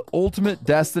is the ultimate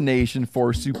destination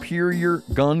for superior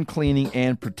gun cleaning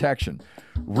and protection.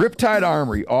 Riptide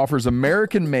Armory offers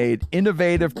American-made,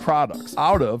 innovative products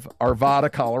out of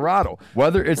Arvada, Colorado.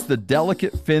 Whether it's the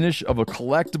delicate finish of a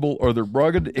collectible or the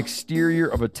rugged exterior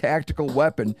of a tactical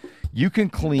weapon, you can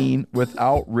clean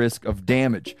without risk of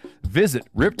damage. Visit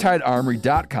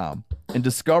RiptideArmory.com and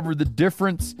discover the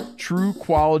difference true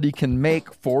quality can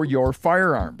make for your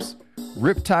firearms.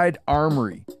 Riptide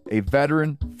Armory, a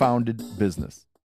veteran-founded business.